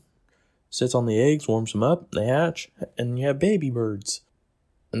bird sits on the eggs, warms them up, they hatch, and you have baby birds.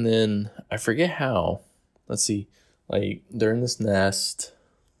 And then I forget how. Let's see. Like, they're in this nest,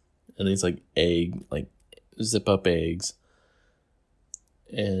 and these like zip up eggs,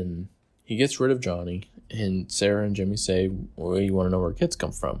 and he gets rid of Johnny, and Sarah and Jimmy say, well, you want to know where kids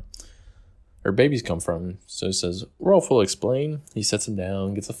come from? Or babies come from. So he says, Rolf will explain. He sets him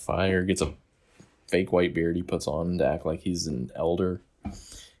down, gets a fire, gets a fake white beard he puts on to act like he's an elder.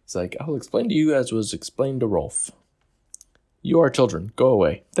 He's like, I'll explain to you as was explained to Rolf. You are children. Go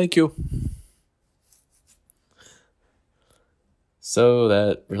away. Thank you. So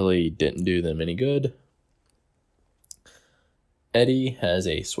that really didn't do them any good. Eddie has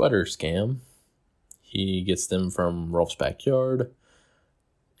a sweater scam. He gets them from Rolf's backyard.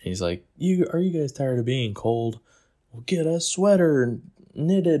 He's like, are you guys tired of being cold? We'll get a sweater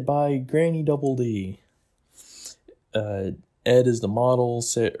knitted by Granny Double D. Ed is the model.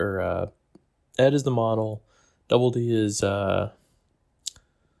 Ed is the model. Double D is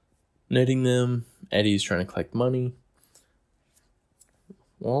knitting them. Eddie's trying to collect money.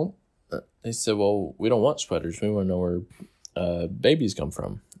 Well, they said, well, we don't want sweaters. We want to know where babies come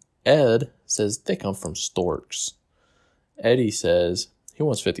from. Ed says they come from storks. Eddie says he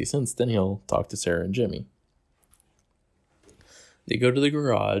wants 50 cents. Then he'll talk to Sarah and Jimmy. They go to the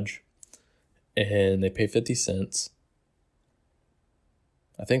garage and they pay 50 cents.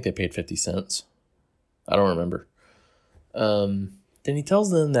 I think they paid 50 cents. I don't remember. Then he tells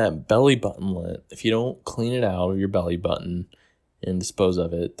them that belly button lint, if you don't clean it out of your belly button and dispose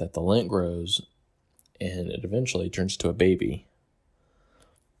of it, that the lint grows and it eventually turns to a baby.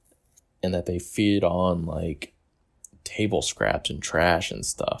 And that they feed on like table scraps and trash and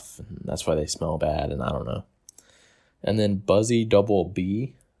stuff. And that's why they smell bad, and I don't know. And then Buzzy Double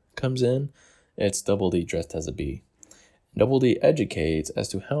B comes in. It's Double D dressed as a bee. Double D educates as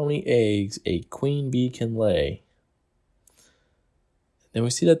to how many eggs a queen bee can lay. Then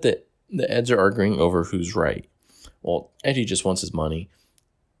we see that the Eds are arguing over who's right. Well, Eddie just wants his money.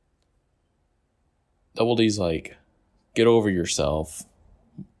 Double D's like, get over yourself.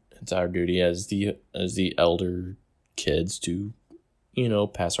 It's our duty as the elder kids to,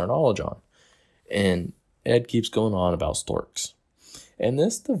 pass our knowledge on. And Ed keeps going on about storks. And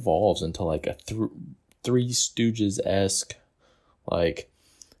this devolves into like a Three Stooges-esque, like,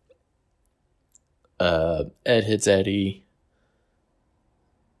 Ed hits Eddie,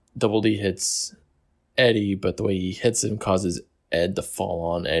 Double D hits Eddie, but the way he hits him causes Ed to fall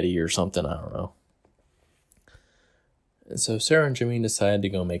on Eddie or something, I don't know. And so Sarah and Jimmy decide to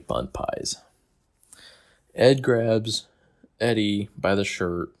go make bun pies. Ed grabs Eddie by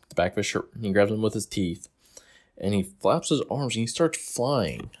the back of his shirt, and he grabs him with his teeth. And he flaps his arms and he starts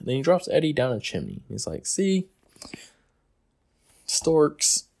flying. And then he drops Eddie down a chimney. He's like, see?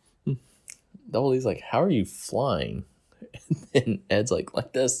 Storks. Double D's like, how are you flying? And Ed's like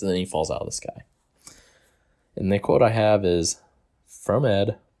this. And then he falls out of the sky. And the quote I have is from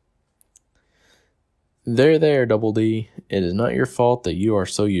Ed. There, Double D. It is not your fault that you are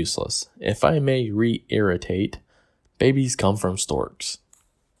so useless. If I may reiterate, babies come from storks.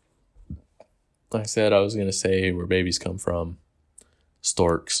 Like I said, I was going to say where babies come from.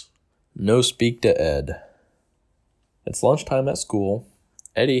 Storks. No speak to Ed. It's lunchtime at school.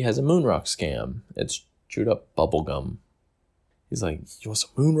 Eddie has a moon rock scam. It's chewed up bubble gum. He's like, you want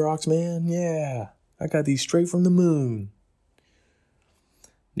some moon rocks, man? Yeah, I got these straight from the moon.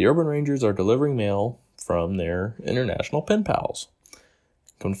 The Urban Rangers are delivering mail from their international pen pals.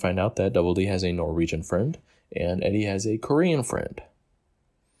 Come to find out that Double D has a Norwegian friend and Eddie has a Korean friend.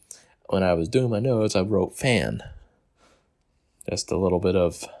 When I was doing my notes, I wrote fan. Just a little bit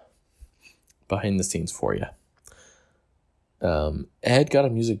of behind the scenes for you. Ed got a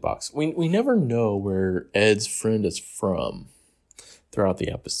music box. We never know where Ed's friend is from throughout the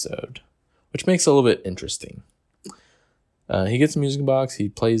episode, which makes it a little bit interesting. He gets a music box. He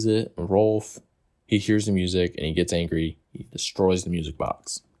plays it. Rolf, he hears the music and he gets angry. He destroys the music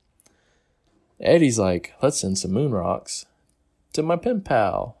box. Eddie's like, let's send some moon rocks to my pen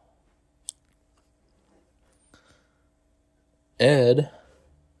pal. Ed,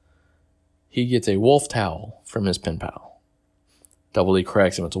 he gets a wolf towel from his pen pal. Double D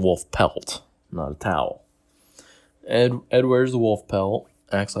corrects him, it's a wolf pelt, not a towel. Ed wears the wolf pelt,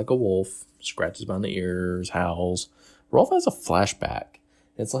 acts like a wolf, scratches behind the ears, howls. Rolf has a flashback.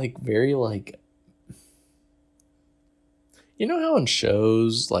 It's like very like, you know how in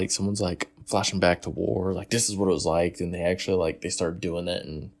shows, like someone's like flashing back to war, like this is what it was like, and they actually like, they start doing that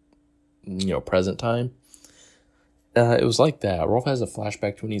in, present time. It was like that. Rolf has a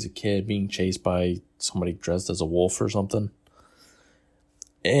flashback to when he's a kid being chased by somebody dressed as a wolf or something.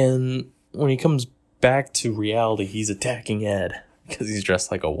 And when he comes back to reality, he's attacking Ed because he's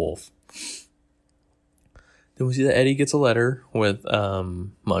dressed like a wolf. Then we see that Eddie gets a letter with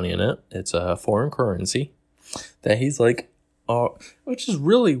money in it. It's a foreign currency that he's like which is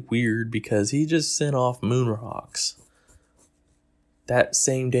really weird because he just sent off moon rocks that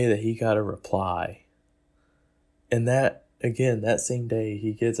same day that he got a reply. And that same day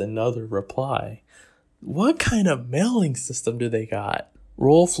he gets another reply. What kind of mailing system do they got?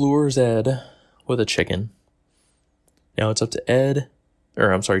 Rolf lures Ed with a chicken. Now it's up to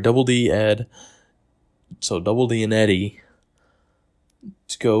Double D, Ed. So Double D and Eddie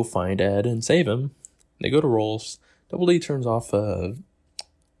to go find Ed and save him. They go to Rolf's. Double D turns off a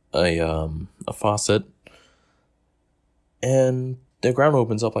faucet, and the ground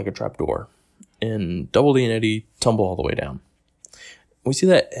opens up like a trapdoor, and Double D and Eddie tumble all the way down. We see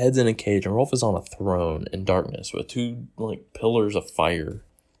that Ed's in a cage, and Rolf is on a throne in darkness with two pillars of fire,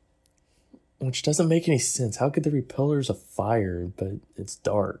 which doesn't make any sense. How could there be pillars of fire, but it's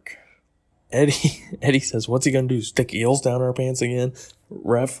dark? Eddie says, "What's he gonna do? Stick eels down our pants again?"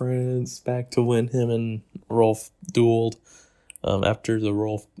 Reference back to when him and Rolf dueled. After the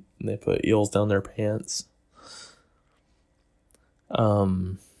Rolf, they put eels down their pants.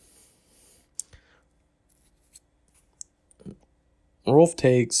 Rolf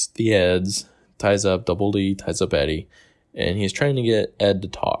takes the Eds, ties up Double D, ties up Eddie, and he's trying to get Ed to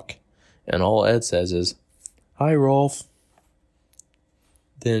talk. And all Ed says is, "Hi, Rolf."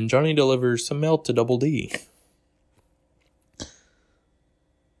 Then Johnny delivers some mail to Double D.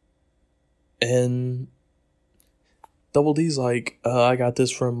 And Double D's like, "I got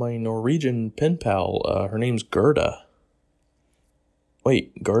this from my Norwegian pen pal. Her name's Gerda."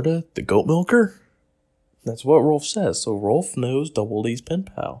 Wait, Gerda? The goat milker? That's what Rolf says. So Rolf knows Double D's pen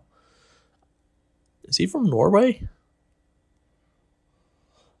pal. Is he from Norway?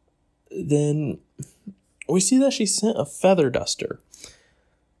 Then we see that she sent a feather duster.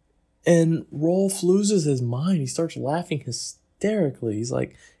 And Rolf loses his mind. He starts laughing hysterically. He's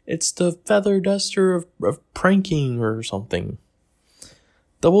like, "It's the feather duster of pranking or something."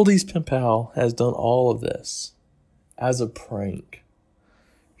 Double D's pen pal has done all of this as a prank.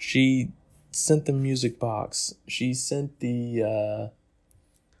 She sent the music box. She sent the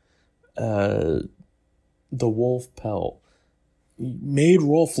wolf pelt. Made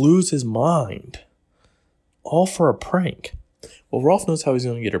Rolf lose his mind. All for a prank. Well, Rolf knows how he's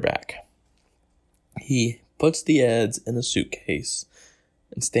going to get her back. He puts the Eds in a suitcase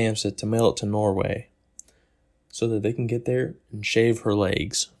and stamps it to mail it to Norway so that they can get there and shave her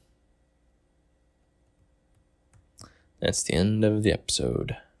legs. That's the end of the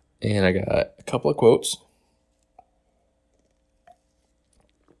episode. And I got a couple of quotes.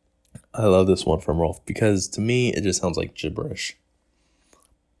 I love this one from Rolf because to me it just sounds like gibberish.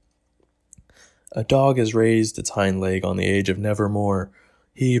 "A dog has raised its hind leg on the age of nevermore.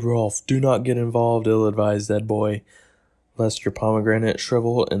 Heed, Rolf, do not get involved, ill-advised dead boy, lest your pomegranate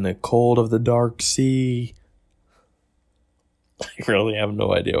shrivel in the cold of the dark sea." I really have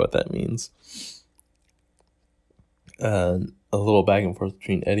no idea what that means. A little back and forth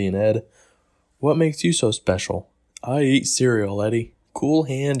between Eddie and Ed. "What makes you so special?" "I eat cereal, Eddie." "Cool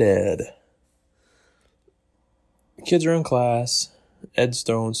hand, Ed." Kids are in class. Ed's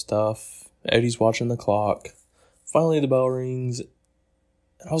throwing stuff. Eddie's watching the clock. Finally, the bell rings.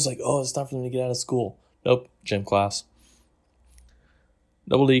 I was like, "Oh, it's time for them to get out of school." Nope, gym class.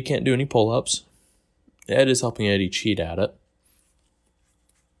 Double D can't do any pull-ups. Ed is helping Eddie cheat at it.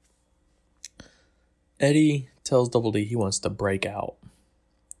 Eddie tells Double D he wants to break out.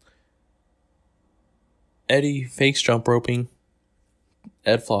 Eddie fakes jump roping.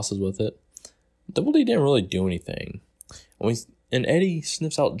 Ed flosses with it. Double D didn't really do anything. And Eddie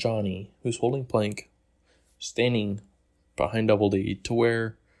sniffs out Johnny, who's holding Plank, standing behind Double D to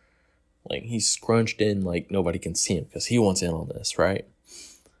where he's scrunched in like nobody can see him because he wants in on this, right?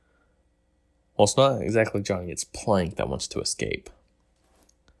 Well, it's not exactly Johnny, it's Plank that wants to escape.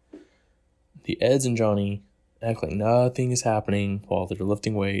 The Eds and Johnny act like nothing is happening while they're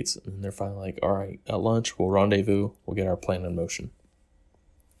lifting weights, and they're finally like, "All right, at lunch, we'll rendezvous, we'll get our plan in motion."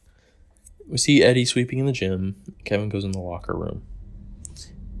 We see Eddie sweeping in the gym. Kevin goes in the locker room.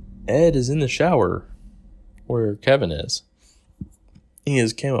 Ed is in the shower where Kevin is. He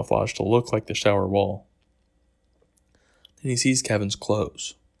is camouflaged to look like the shower wall. Then he sees Kevin's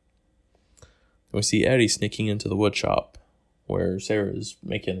clothes. We see Eddie sneaking into the wood shop where Sarah's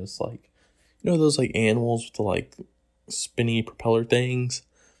making this those animals with the spinny propeller things.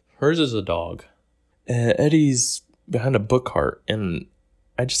 Hers is a dog. Eddie's behind a book cart, and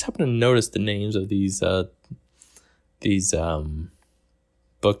I just happened to notice the names of these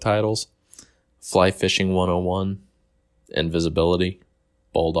book titles: Fly Fishing 101, Invisibility,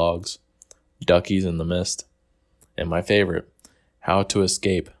 Bulldogs, Duckies in the Mist, and my favorite, How to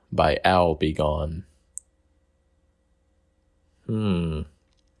Escape by Owl Be Gone.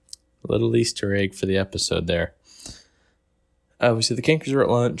 Little Easter egg for the episode there. We see the Kankers are at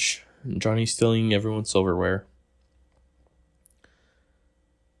lunch. Johnny's stealing everyone's silverware.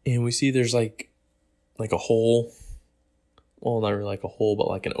 And we see there's like a hole. Well, not really like a hole, but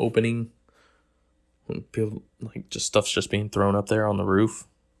like an opening. People, like, just stuff's just being thrown up there on the roof.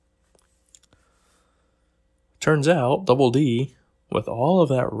 Turns out Double D, with all of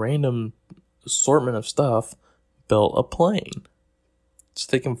that random assortment of stuff, built a plane so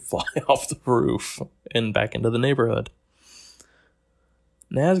they can fly off the roof and back into the neighborhood.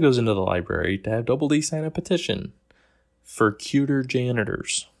 Naz goes into the library to have Double D sign a petition for cuter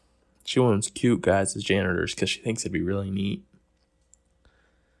janitors. She wants cute guys as janitors because she thinks it'd be really neat.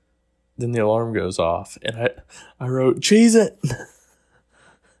 Then the alarm goes off, and I wrote, "Cheese it!"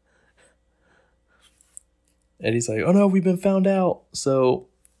 Eddie's like, "Oh no, we've been found out." So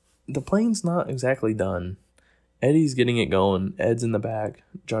the plane's not exactly done. Eddie's getting it going. Ed's in the back.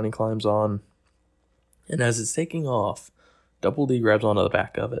 Johnny climbs on. And as it's taking off, Double D grabs onto the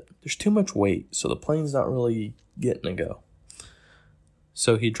back of it. There's too much weight, so the plane's not really getting a go.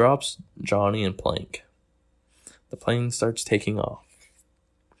 So he drops Johnny and Plank. The plane starts taking off.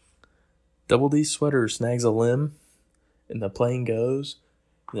 Double D's sweater snags a limb, and the plane goes.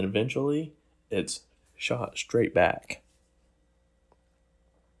 And then eventually, it's shot straight back.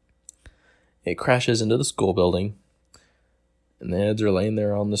 It crashes into the school building, and the Eds are laying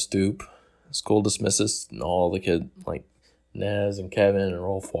there on the stoop. School dismisses, and all the kids, like Naz and Kevin and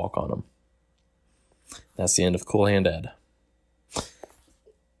Rolf, walk on them. That's the end of Cool Hand Ed.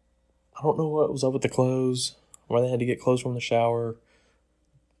 I don't know what was up with the clothes, why they had to get clothes from the shower.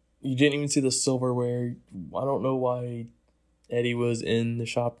 You didn't even see the silverware. I don't know why Eddie was in the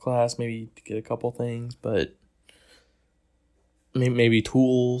shop class, maybe to get a couple things, but maybe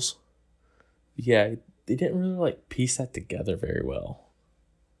tools. Yeah, they didn't really piece that together very well.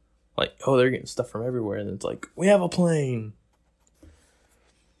 They're getting stuff from everywhere, and it's like, we have a plane.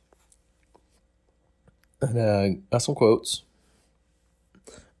 And got some quotes.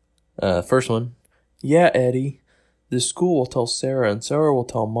 First one, "Yeah, Eddie, this school will tell Sarah, and Sarah will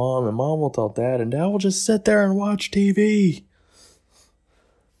tell Mom, and Mom will tell Dad, and Dad will just sit there and watch TV.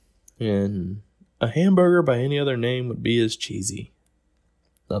 And a hamburger by any other name would be as cheesy."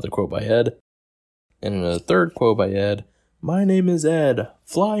 Another quote by Ed. And a third quote by Ed, "My name is Ed.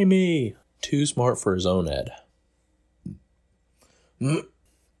 Fly me." Too smart for his own Ed.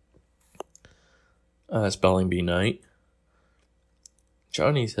 Spelling bee night.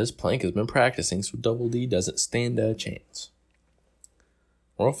 Johnny says Plank has been practicing so Double D doesn't stand a chance.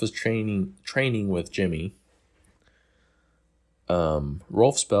 Rolf is training with Jimmy.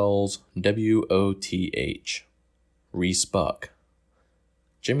 Rolf spells W-O-T-H. Respuck.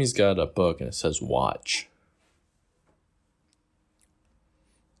 Jimmy's got a book and it says watch.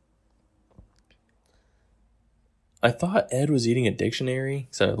 I thought Ed was eating a dictionary,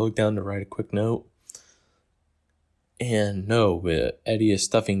 so I looked down to write a quick note. And no, but Eddie is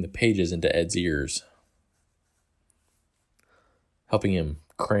stuffing the pages into Ed's ears, helping him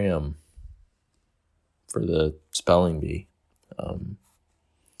cram for the spelling bee.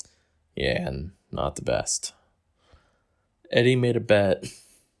 And not the best. Eddie made a bet.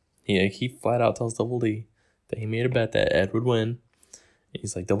 He flat out tells Double D that he made a bet that Ed would win.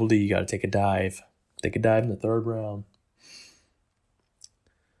 He's like, "Double D, you got to take a dive. Take a dive in the third round."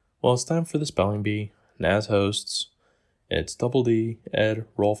 Well, it's time for the spelling bee. Naz hosts. It's Double D, Ed,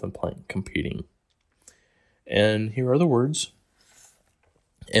 Rolf, and Plank competing. And here are the words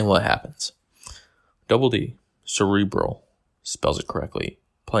and what happens. Double D, cerebral, spells it correctly.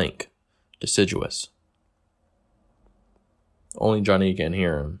 Plank, deciduous. Only Johnny can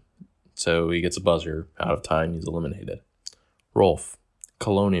hear him, so he gets a buzzer. Out of time, he's eliminated. Rolf,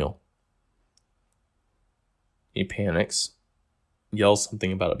 colonial. He panics, yells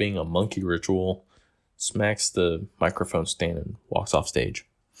something about it being a monkey ritual, smacks the microphone stand, and walks off stage.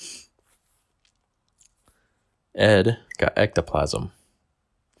 Ed got ectoplasm.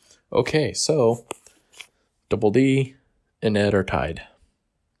 Okay, so Double D and Ed are tied.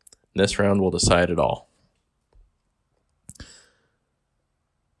 This round will decide it all.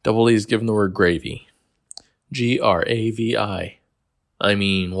 Double D is given the word gravy. G-R-A-V-I. I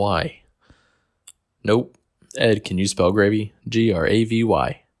mean, why? Nope. Ed, can you spell gravy?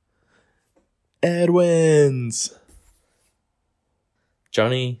 G-R-A-V-Y. Ed wins.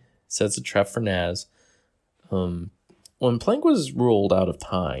 Johnny sets a trap for Naz. When Plank was ruled out of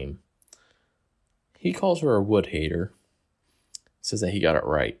time, he calls her a wood hater. Says that he got it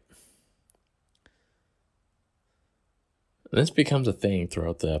right. And this becomes a thing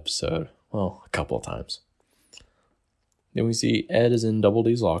throughout the episode. Well, a couple of times. Then we see Ed is in Double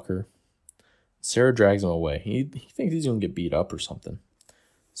D's locker. Sarah drags him away. He thinks he's going to get beat up or something.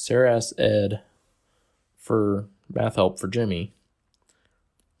 Sarah asks Ed for math help for Jimmy.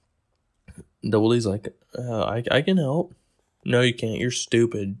 Double D's like, I can help. No, you can't. You're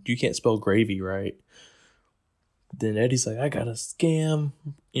stupid. You can't spell gravy right. Then Eddie's like, I got a scam.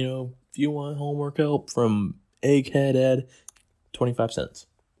 If you want homework help from Egghead Ed, 25 cents.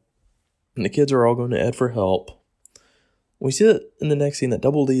 And the kids are all going to Ed for help. We see that in the next scene that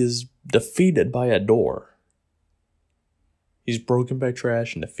Double D is defeated by a door. He's broken by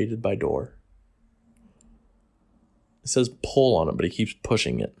trash and defeated by door. It says pull on it, but he keeps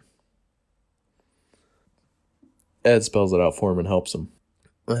pushing it. Ed spells it out for him and helps him.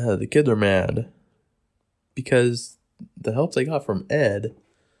 The kids are mad because the help they got from Ed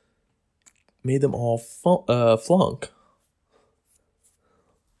made them all flunk.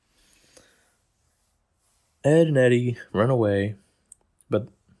 Ed and Eddie run away, but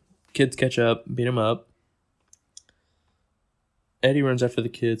kids catch up, beat him up. Eddie runs after the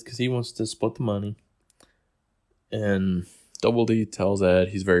kids because he wants to split the money. And Double D tells Ed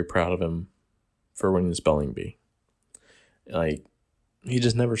he's very proud of him for winning the spelling bee. He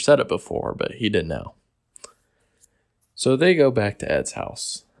just never said it before, but he did now. So they go back to Ed's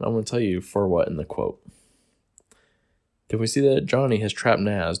house. I'm going to tell you for what in the quote. Then we see that Johnny has trapped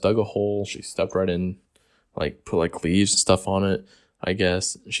Naz, dug a hole. She stepped right in, put leaves and stuff on it, I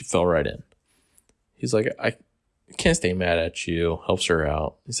guess. She fell right in. He's like, I can't stay mad at you. Helps her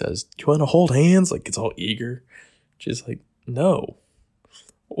out. He says, do you want to hold hands? It's all eager. She's like, no.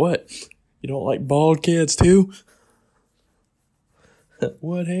 What? You don't like bald kids too?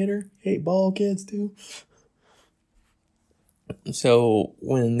 What, hater? Hate bald kids too? So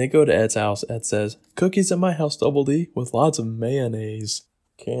when they go to Ed's house, Ed says, cookies at my house, Double D, with lots of mayonnaise.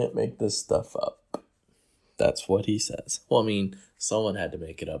 Can't make this stuff up. That's what he says. Well, someone had to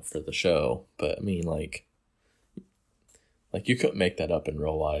make it up for the show, but you couldn't make that up in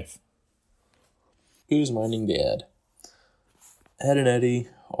real life. Who's minding the Ed? Ed and Eddie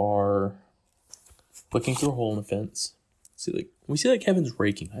are looking through a hole in the fence. We see that Kevin's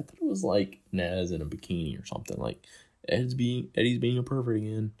raking. I thought it was Naz in a bikini or something. Eddie's being a pervert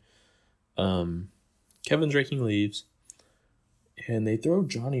again. Kevin's raking leaves. And they throw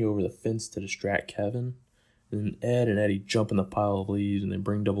Johnny over the fence to distract Kevin. And Ed and Eddie jump in the pile of leaves and they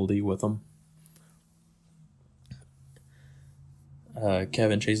bring Double D with them.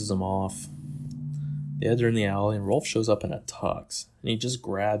 Kevin chases them off. The Eds are in the alley and Rolf shows up in a tux. And he just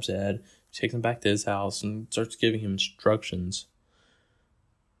grabs Ed, takes him back to his house, and starts giving him instructions.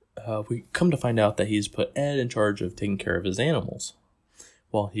 We come to find out that he's put Ed in charge of taking care of his animals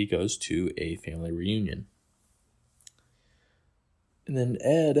while he goes to a family reunion. And then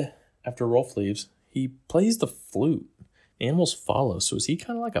Ed, after Rolf leaves, he plays the flute. The animals follow. So is he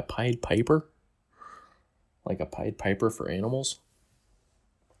kind of like a Pied Piper? Like a Pied Piper for animals?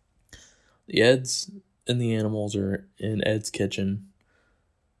 The Eds and the animals are in Ed's kitchen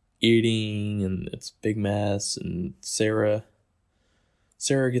eating, and it's a big mess, and Sarah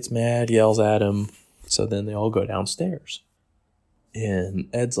gets mad, yells at him, so then they all go downstairs. And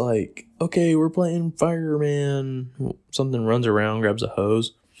Ed's like, okay, we're playing fireman. Something runs around, grabs a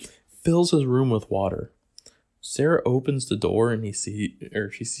hose, fills his room with water. Sarah opens the door and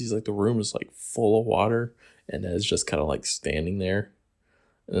she sees the room is full of water, and Ed's just kind of standing there.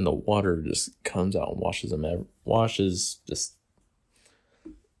 And then the water just comes out and washes him.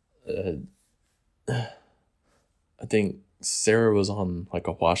 I think Sarah was on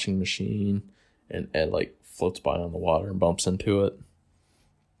a washing machine, and Ed floats by on the water and bumps into it.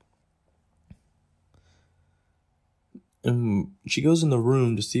 And she goes in the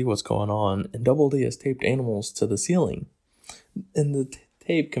room to see what's going on, and Double D has taped animals to the ceiling. And the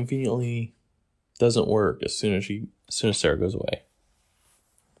tape conveniently doesn't work as soon as Sarah goes away.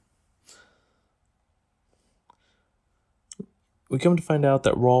 We come to find out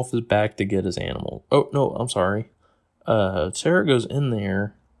that Rolf is back to get his animal. Oh, no, I'm sorry. Sarah goes in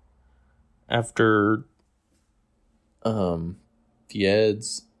there after the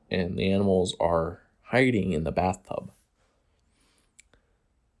Eds and the animals are hiding in the bathtub.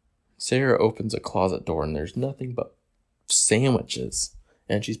 Sarah opens a closet door and there's nothing but sandwiches.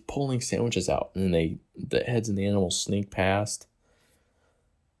 And she's pulling sandwiches out, and the Eds and the animals sneak past.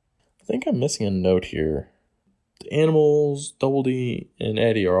 I think I'm missing a note here. The animals, Double D, and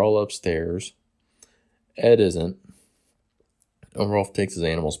Eddie are all upstairs. Ed isn't. And Rolf takes his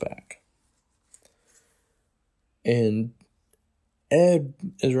animals back. And Ed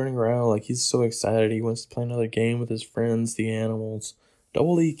is running around he's so excited. He wants to play another game with his friends, the animals.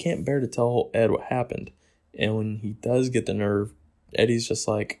 Double D can't bear to tell Ed what happened. And when he does get the nerve, Eddie's just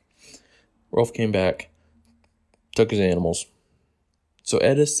like, Rolf came back, took his animals. So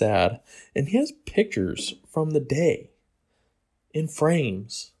Ed is sad, and he has pictures from the day in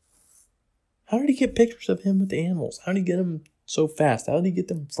frames. How did he get pictures of him with the animals? How did he get them so fast? How did he get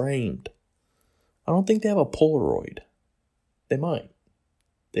them framed? I don't think they have a Polaroid. They might.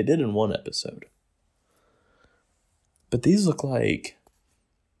 They did in one episode. But these look like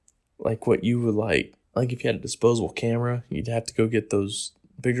what you would like if you had a disposable camera, you'd have to go get those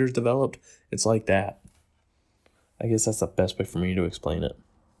pictures developed. It's like that. I guess that's the best way for me to explain it.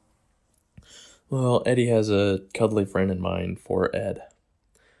 Well, Eddie has a cuddly friend in mind for Ed.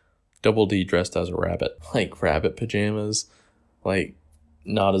 Double D dressed as a rabbit. Like rabbit pajamas. Like,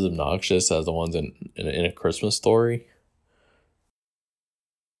 not as obnoxious as the ones in A Christmas Story.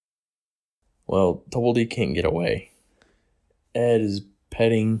 Well, Double D can't get away. Ed is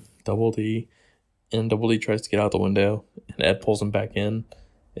petting Double D, and Double D tries to get out the window, and Ed pulls him back in,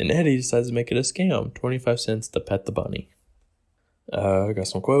 and Eddie decides to make it a scam, 25 cents to pet the bunny. I got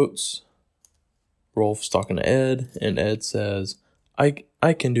some quotes. Rolf's talking to Ed, and Ed says,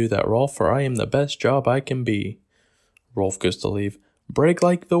 I can do that, Rolf, for I am the best job I can be. Rolf goes to leave. Break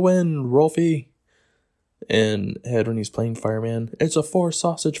like the wind, Rolfie. And Ed, when he's playing fireman, it's a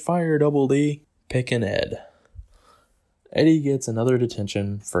 4-sausage fire, Double D. Picking Ed. Eddie gets another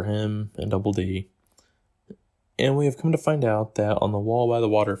detention for him and Double D. And we have come to find out that on the wall by the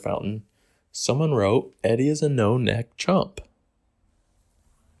water fountain, someone wrote, Eddie is a no-neck chump.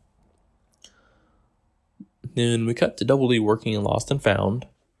 Then we cut to Double D working in Lost and Found.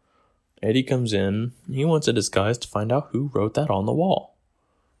 Eddie comes in. He wants a disguise to find out who wrote that on the wall.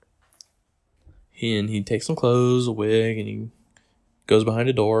 He takes some clothes, a wig, and he goes behind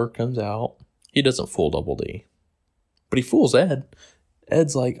a door, comes out. He doesn't fool Double D. But he fools Ed.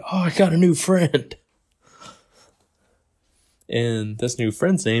 Ed's like, oh, I got a new friend. And this new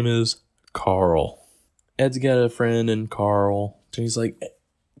friend's name is Carl. Ed's got a friend named Carl. So he's like,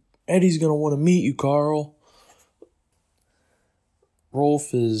 Eddie's going to want to meet you, Carl.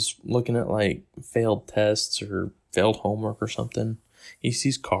 Rolf is looking at failed tests or failed homework or something. He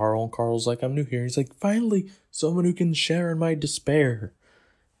sees Carl, and Carl's like, I'm new here. He's like, finally, someone who can share in my despair.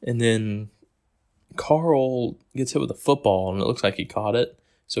 And then Carl gets hit with a football, and it looks like he caught it.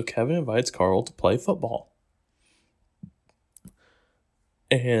 So Kevin invites Carl to play football.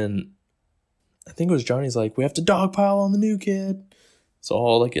 And I think it was Johnny's like, we have to dogpile on the new kid. So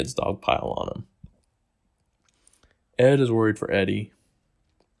all the kids dogpile on him. Ed is worried for Eddie.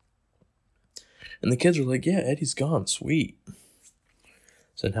 And the kids are like, yeah, Eddie's gone. Sweet.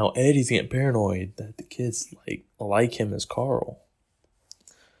 So now Eddie's getting paranoid that the kids like him as Carl.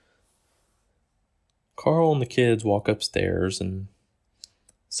 Carl and the kids walk upstairs, and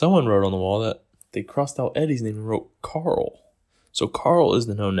someone wrote on the wall that they crossed out Eddie's name and wrote Carl. So Carl is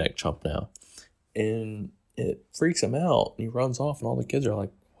the no-neck chump now. And it freaks him out. And he runs off, and all the kids are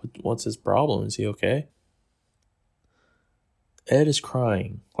like, what's his problem? Is he okay? Ed is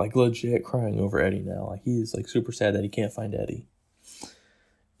crying, legit crying over Eddie now. He's super sad that he can't find Eddie.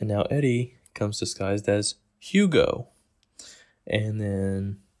 And now Eddie comes disguised as Hugo. And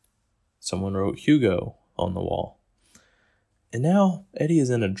then someone wrote Hugo on the wall. And now Eddie is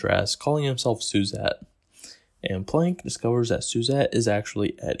in a dress calling himself Suzette. And Plank discovers that Suzette is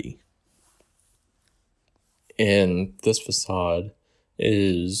actually Eddie. And this facade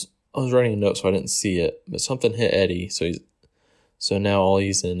is, I was writing a note so I didn't see it, but something hit Eddie, so now all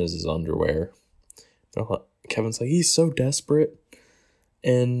he's in is his underwear. Kevin's like, he's so desperate.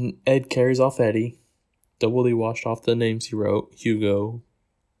 And Ed carries off Eddie. Double D washed off the names he wrote. Hugo,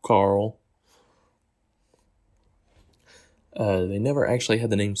 Carl. They never actually had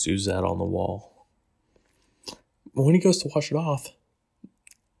the name Suzette on the wall. But when he goes to wash it off,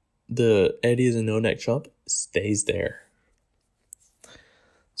 the Eddie is a no-neck chump stays there.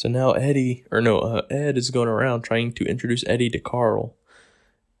 So now Ed is going around trying to introduce Eddie to Carl.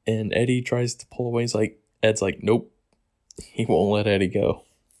 And Eddie tries to pull away. Ed's like, nope. He won't let Eddie go.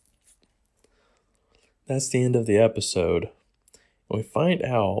 That's the end of the episode. And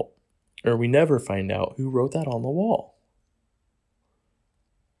we never find out who wrote that on the wall.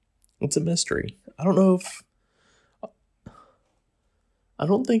 It's a mystery. I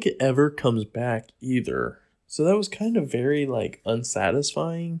don't think it ever comes back either. So that was kind of very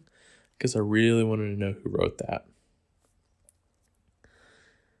unsatisfying because I really wanted to know who wrote that.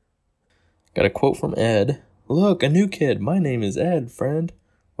 Got a quote from Ed. Look, a new kid. My name is Ed, friend.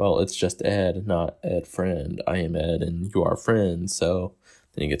 Well, it's just Ed, not Ed, friend. I am Ed and you are friends. So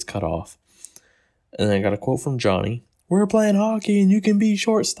then he gets cut off. And then I got a quote from Johnny. We're playing hockey and you can be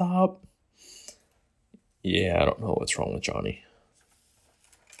shortstop. Yeah, I don't know what's wrong with Johnny.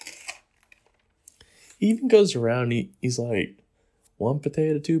 He even goes around, he's like, 1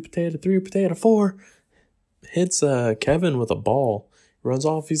 potato, 2 potato, 3 potato, 4. Hits Kevin with a ball. Runs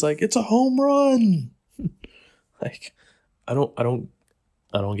off, he's like, it's a home run. Like, I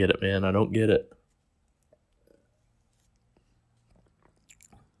don't get it, man. I don't get it.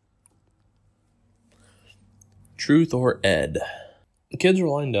 Truth or Ed? The kids are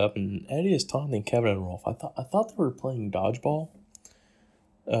lined up, and Eddie is taunting Kevin and Rolf. I thought they were playing dodgeball.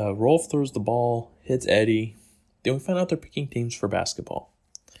 Rolf throws the ball, hits Eddie. Then we find out they're picking teams for basketball.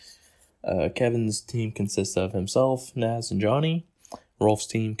 Kevin's team consists of himself, Naz, and Johnny. Rolf's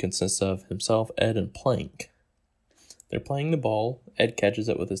team consists of himself, Ed, and Plank. They're playing the ball. Ed catches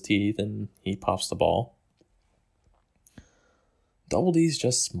it with his teeth, and he pops the ball. Double D's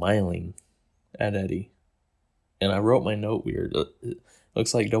just smiling at Eddie. And I wrote my note weird. It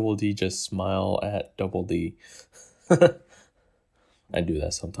looks like Double D just smile at Double D. I do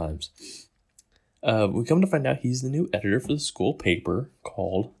that sometimes. We come to find out he's the new editor for the school paper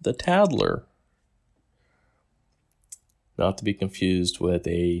called The Taddler. Not to be confused with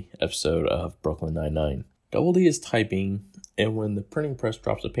a episode of Brooklyn Nine-Nine. Double D is typing, and when the printing press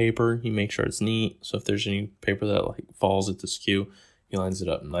drops a paper, he makes sure it's neat. So if there's any paper that like falls at the skew, he lines it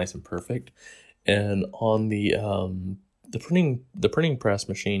up nice and perfect. And on the printing press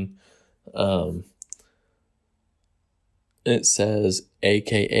machine, it says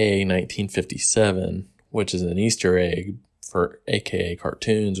AKA 1957, which is an Easter egg for AKA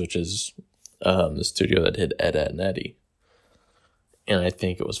Cartoons, which is the studio that did Ed, Edd and Eddy. And I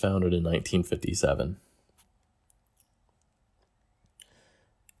think it was founded in 1957.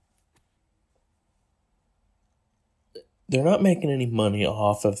 They're not making any money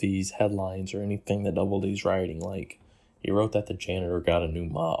off of these headlines or anything that Double D's writing. Like, he wrote that the janitor got a new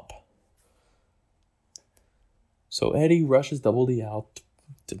mop. So Eddie rushes Double D out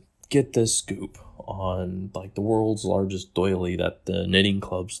to get this scoop on like the world's largest doily that the knitting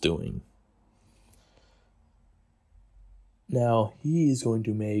club's doing. Now he's going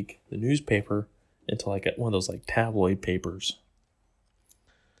to make the newspaper into like one of those like tabloid papers.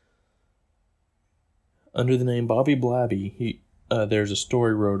 Under the name Bobby Blabby, there's a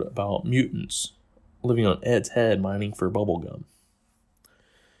story wrote about mutants living on Ed's head mining for bubblegum.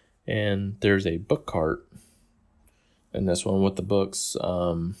 And there's a book cart in this one with the books.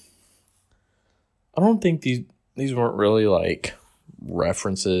 I don't think these weren't really like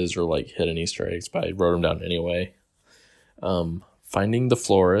references or like hidden Easter eggs, but I wrote them down anyway. Finding the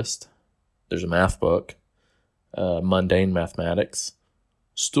Florist. There's a math book. Mundane Mathematics.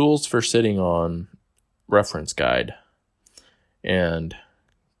 Stools for Sitting On reference guide. And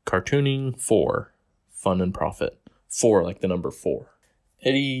Cartooning 4. Fun and Profit. 4 like the number 4.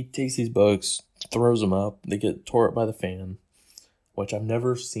 Eddie takes these books, throws them up. They get tore up by the fan, which I've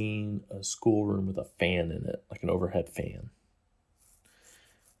never seen a schoolroom with a fan in it, like an overhead fan.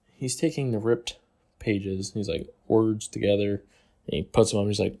 He's taking the ripped pages. He's like, words together. And he puts them on.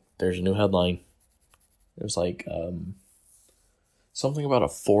 He's like, there's a new headline. There's like something about a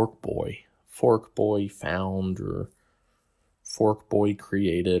fork boy. Fork boy found or fork boy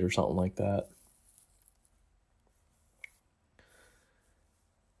created or something like that.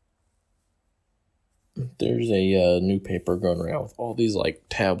 There's a new paper going around with all these like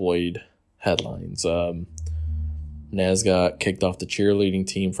tabloid headlines. Naz got kicked off the cheerleading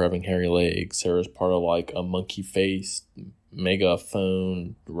team for having hairy legs. Sarah's part of like a monkey face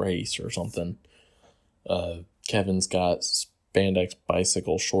megaphone race or something. Kevin's got spandex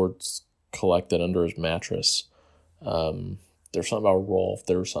bicycle shorts collected under his mattress. There's something about Rolf.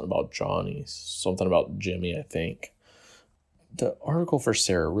 There was something about Johnny. Something about Jimmy, I think. The article for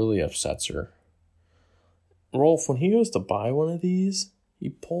Sarah really upsets her. Rolf, when he goes to buy one of these, he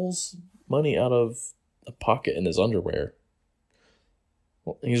pulls money out of a pocket in his underwear.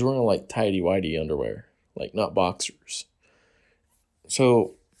 Well, he's wearing like tighty-whitey underwear, like not boxers.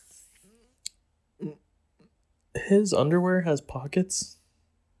 So his underwear has pockets.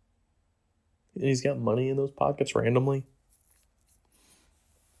 And he's got money in those pockets randomly.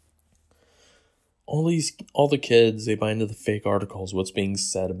 All the kids, they buy into the fake articles, what's being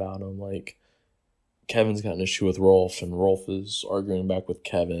said about him. Like, Kevin's got an issue with Rolf, and Rolf is arguing back with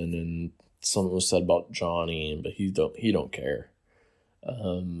Kevin, and something was said about Johnny, but he don't care.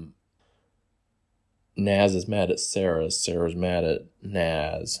 Naz is mad at Sarah. Sarah's mad at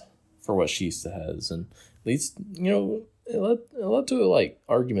Naz for what she says, and at least, it led to like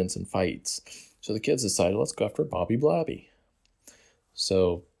arguments and fights. So the kids decided, let's go after Bobby Blabby.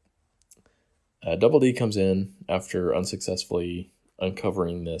 So Double D comes in after unsuccessfully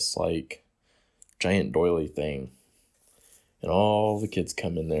uncovering this like giant doily thing. And all the kids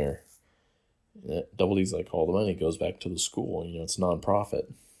come in there. Double D's like, all the money goes back to the school. It's a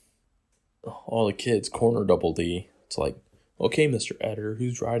nonprofit. All the kids corner Double D. It's like, okay, Mr. Eder,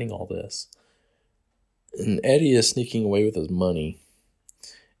 who's writing all this? And Eddie is sneaking away with his money.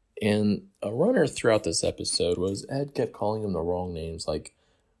 And a runner throughout this episode was Ed kept calling him the wrong names, like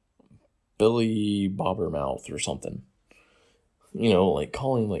Billy Bobbermouth or something. Like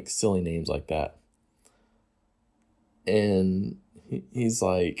calling like silly names like that. And he's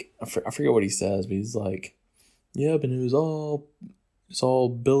like, I forget what he says, but he's like, yeah, but it's all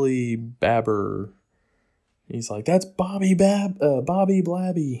Billy Babber. He's like, that's Bobby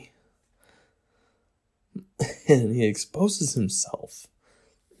Blabby. And he exposes himself.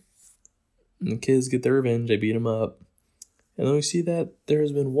 And the kids get their revenge. They beat him up. And then we see that there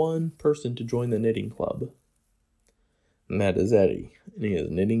has been one person to join the knitting club. And that is Eddie. And he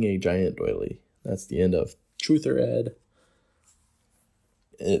is knitting a giant doily. That's the end of Truth or Ed.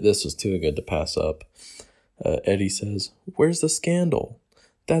 This was too good to pass up. Eddie says, where's the scandal?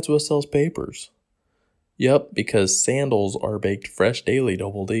 That's what sells papers. Yep, because sandals are baked fresh daily,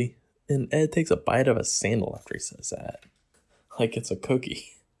 Double D. And Ed takes a bite of a sandal after he says that. Like it's a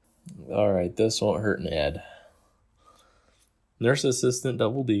cookie. Alright, this won't hurt an Ed. Nurse assistant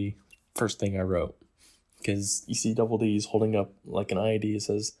Double D. First thing I wrote. Because you see Double D's holding up like an ID. It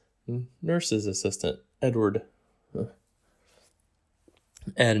says, nurse's assistant, Edward.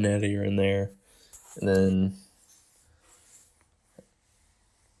 Ed and Eddie are in there. And then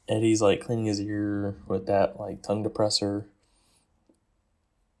Eddie's like cleaning his ear with that like tongue depressor.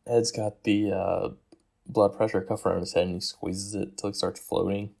 Ed's got the blood pressure cuff around his head and he squeezes it till it starts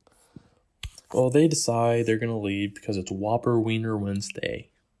floating. Well, they decide they're going to leave because it's Whopper Wiener Wednesday.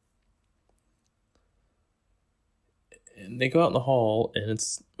 And they go out in the hall and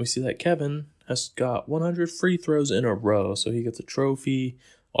we see that Kevin has got 100 free throws in a row. So he gets a trophy.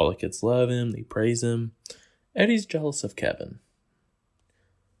 All the kids love him. They praise him. Eddie's jealous of Kevin.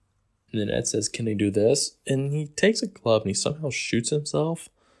 And then Ed says, can he do this? And he takes a glove and he somehow shoots himself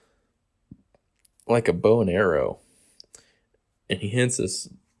like a bow and arrow. And he hits this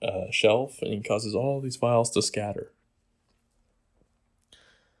shelf and he causes all these files to scatter.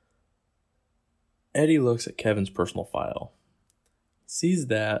 Eddie looks at Kevin's personal file. Sees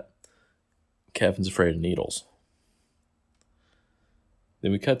that Kevin's afraid of needles.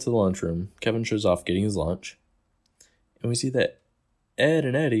 Then we cut to the lunchroom. Kevin shows off getting his lunch. And we see that Ed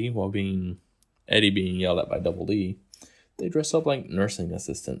and Eddie, while Eddie being yelled at by Double D, they dress up like nursing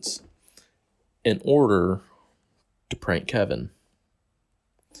assistants in order to prank Kevin.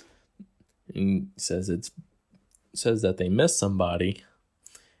 And says that they missed somebody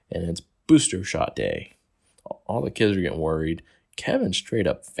and it's booster shot day. All the kids are getting worried. Kevin straight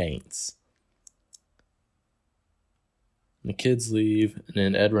up faints. And the kids leave, and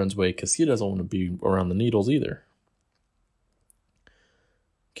then Ed runs away because he doesn't want to be around the needles either.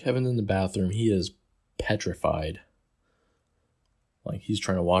 Kevin's in the bathroom. He is petrified. Like he's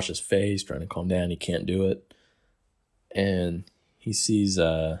trying to wash his face, trying to calm down. He can't do it. And he sees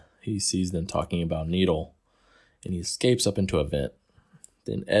them talking about needle, and he escapes up into a vent.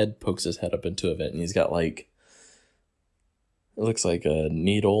 Then Ed pokes his head up into a vent, and he's got it looks like a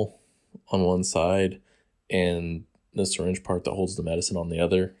needle on one side, and the syringe part that holds the medicine on the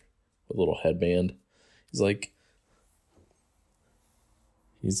other, with a little headband. He's like,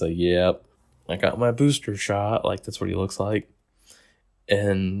 yep, I got my booster shot. Like, that's what he looks like.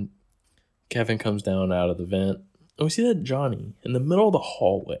 And Kevin comes down out of the vent, and we see that Johnny, in the middle of the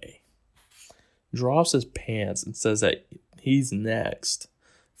hallway, drops his pants and says that he's next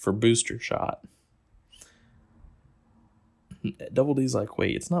for booster shot. Double D's like,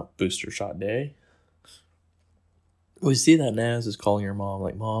 wait, it's not booster shot day. We see that Naz is calling her mom,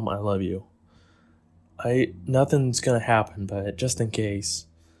 like, Mom, I love you. Nothing's gonna happen, but just in case.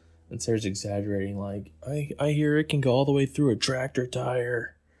 And Sarah's exaggerating, like, I hear it can go all the way through a tractor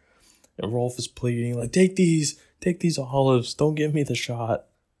tire. And Rolf is pleading, like, take these olives, don't give me the shot.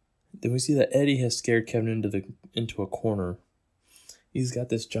 Then we see that Eddie has scared Kevin into a corner. He's got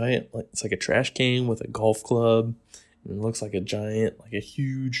this giant, it's like a trash can with a golf club. And it looks like a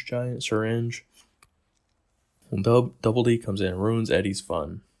huge giant syringe. And Double D comes in and ruins Eddie's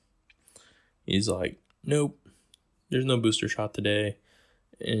fun. He's like, nope, there's no booster shot today.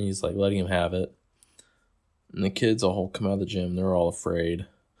 And he's like letting him have it. And the kids all come out of the gym. They're all afraid.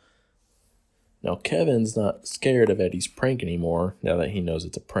 Now Kevin's not scared of Eddie's prank anymore now that he knows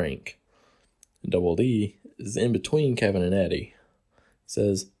it's a prank. And Double D is in between Kevin and Eddie. He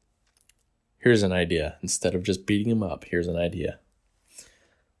says, here's an idea. Instead of just beating him up, here's an idea.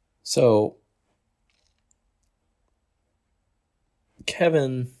 So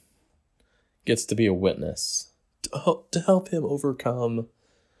Kevin gets to be a witness to help him overcome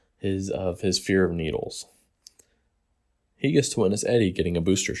his fear of needles. He gets to witness Eddie getting a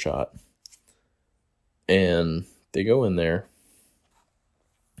booster shot. And they go in there.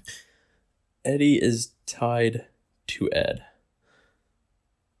 Eddie is tied to Ed.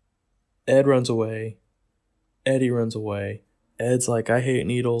 Ed runs away. Eddie runs away. Ed's like, I hate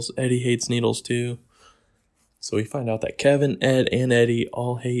needles. Eddie hates needles too. So we find out that Kevin, Ed, and Eddie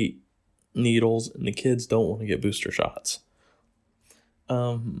all hate needles, and the kids don't want to get booster shots.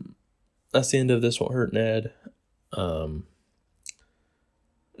 That's the end of This Won't Hurt Ned. I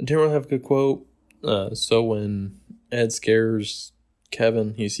didn't really have a good quote. So when Ed scares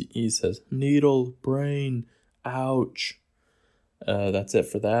Kevin, he says, needle, brain, ouch. That's it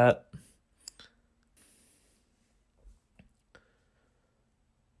for that.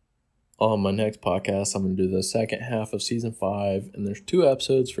 On my next podcast, I'm going to do the second half of season 5, and there's 2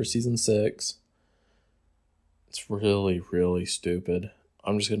 episodes for season 6. It's really, really stupid.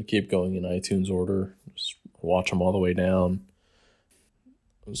 I'm just going to keep going in iTunes order. Just watch them all the way down.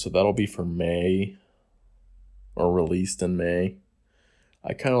 So that'll be for May, or released in May.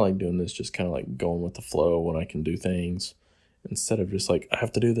 I kind of like doing this, just kind of like going with the flow when I can do things. Instead of just like, I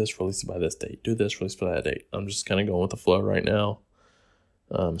have to do this, release it by this date. Do this, release it by that date. I'm just kind of going with the flow right now.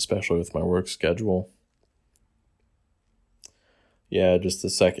 Especially with my work schedule. Yeah, just the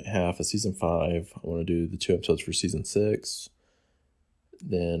second half of season 5. I want to do the 2 episodes for season 6.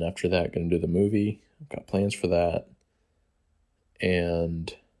 Then after that, going to do the movie. I've got plans for that.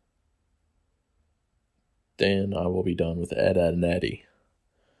 And then I will be done with Ed, Ed, and Eddie.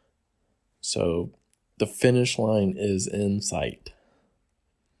 So the finish line is in sight.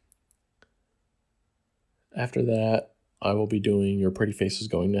 After that, I will be doing Your Pretty Face is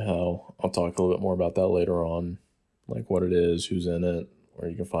Going to Hell. I'll talk a little bit more about that later on, like what it is, who's in it, where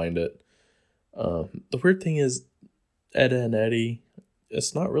you can find it. The weird thing is, Ed and Eddie,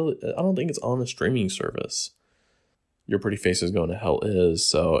 it's not really, I don't think it's on a streaming service. Your Pretty Face is Going to Hell is,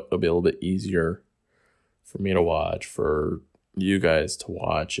 so it'll be a little bit easier for me to watch, for you guys to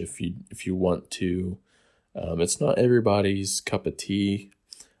watch if you want to. It's not everybody's cup of tea.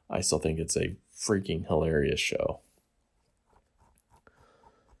 I still think it's a freaking hilarious show.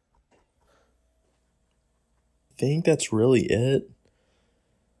 I think that's really it.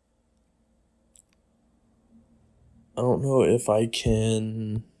 I don't know if I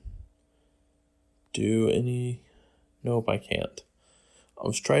can do any. Nope, I can't. I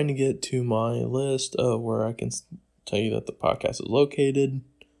was trying to get to my list of where I can tell you that the podcast is located.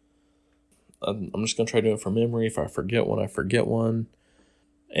 I'm just going to try doing it from memory. If I forget one, I forget one.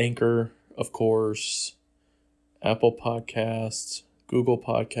 Anchor, of course. Apple Podcasts, Google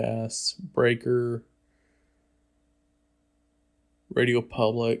Podcasts, Breaker, Radio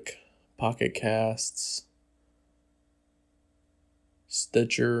Public, Pocket Casts,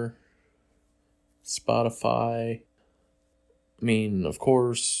 Stitcher, Spotify. I mean, of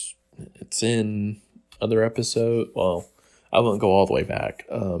course, it's in other episodes. Well, I won't go all the way back,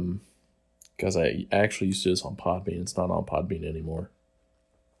 because I actually used to do this on Podbean. It's not on Podbean anymore.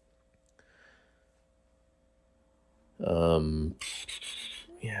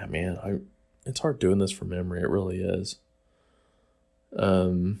 Yeah, man, it's hard doing this from memory. It really is.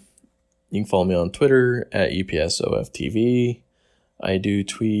 You can follow me on Twitter at UPSOFTV. I do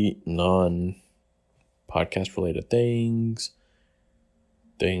tweet non-podcast related things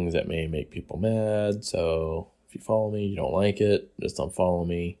that may make people mad. So if you follow me, you don't like it, just unfollow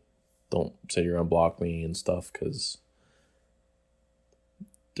me. Don't say you're unblock me and stuff, because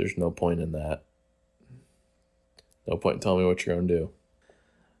there's no point in that. No point in telling me what you're going to do.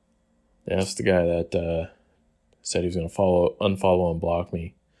 That's the guy that said he was going to unfollow and block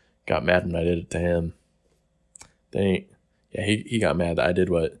me. Got mad when I did it to him. He got mad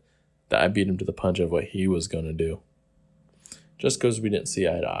that I beat him to the punch of what he was going to do. Just because we didn't see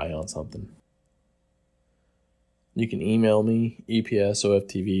eye to eye on something. You can email me,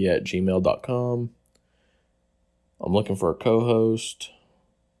 epsoftv@gmail.com. I'm looking for a co-host.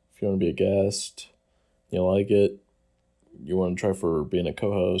 If you want to be a guest, you like it, you want to try for being a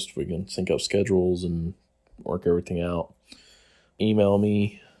co-host, we can sync up schedules and work everything out. Email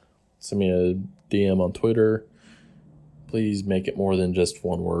me, send me a DM on Twitter. Please make it more than just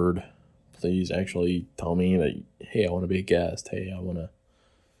one word. Please actually tell me that, hey, I want to be a guest. Hey, I want to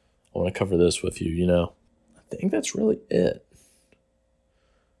cover this with you, I think that's really it.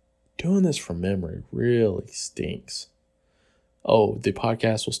 Doing this from memory really stinks. Oh, the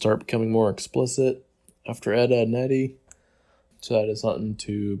podcast will start becoming more explicit after Ed, Ed, and Eddie. So that is something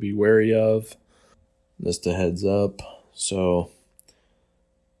to be wary of. Just a heads up. So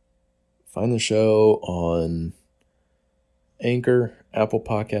Find the show on Anchor, Apple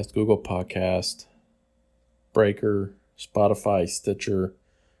Podcast, Google Podcast, Breaker, Spotify, Stitcher,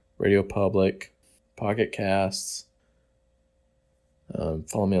 Radio Public, Pocket Casts.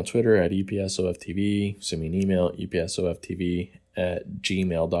 Follow me on Twitter at EPSOFTV. Send me an email,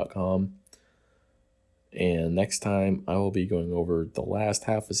 EPSOFTV@gmail.com. And next time, I will be going over the last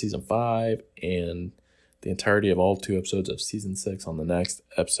half of Season 5 and the entirety of all 2 episodes of Season 6 on the next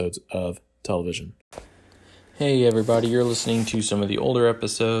episodes of television. Hey everybody, you're listening to some of the older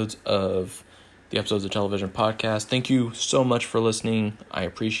episodes of the Episodes of Television podcast. Thank you so much for listening. I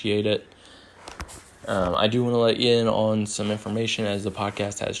appreciate it. I do want to let you in on some information as the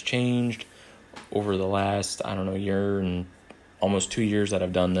podcast has changed over the last, year and almost 2 years that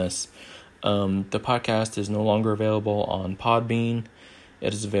I've done this. The podcast is no longer available on Podbean.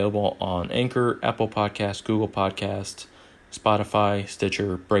 It is available on Anchor, Apple Podcasts, Google Podcasts, Spotify,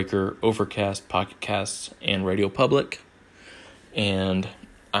 Stitcher, Breaker, Overcast, Pocket Casts, and Radio Public. And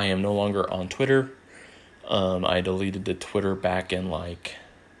I am no longer on Twitter. I deleted the Twitter back in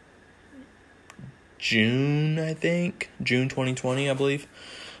June, I think. June 2020, I believe.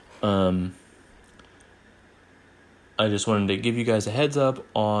 I just wanted to give you guys a heads up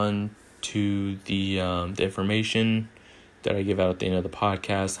on to the information that I give out at the end of the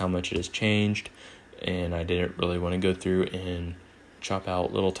podcast, how much it has changed. And I didn't really want to go through and chop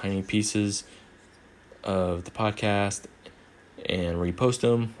out little tiny pieces of the podcast and repost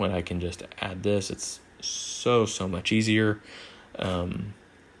them when I can just add this. It's so much easier.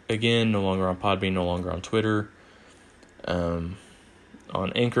 Again, no longer on Podbean, no longer on Twitter. On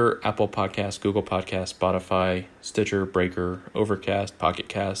Anchor, Apple Podcasts, Google Podcasts, Spotify, Stitcher, Breaker, Overcast, Pocket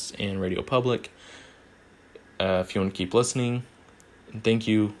Casts, and Radio Public. If you want to keep listening, thank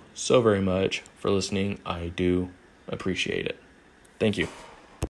you so very much for listening. I do appreciate it. Thank you.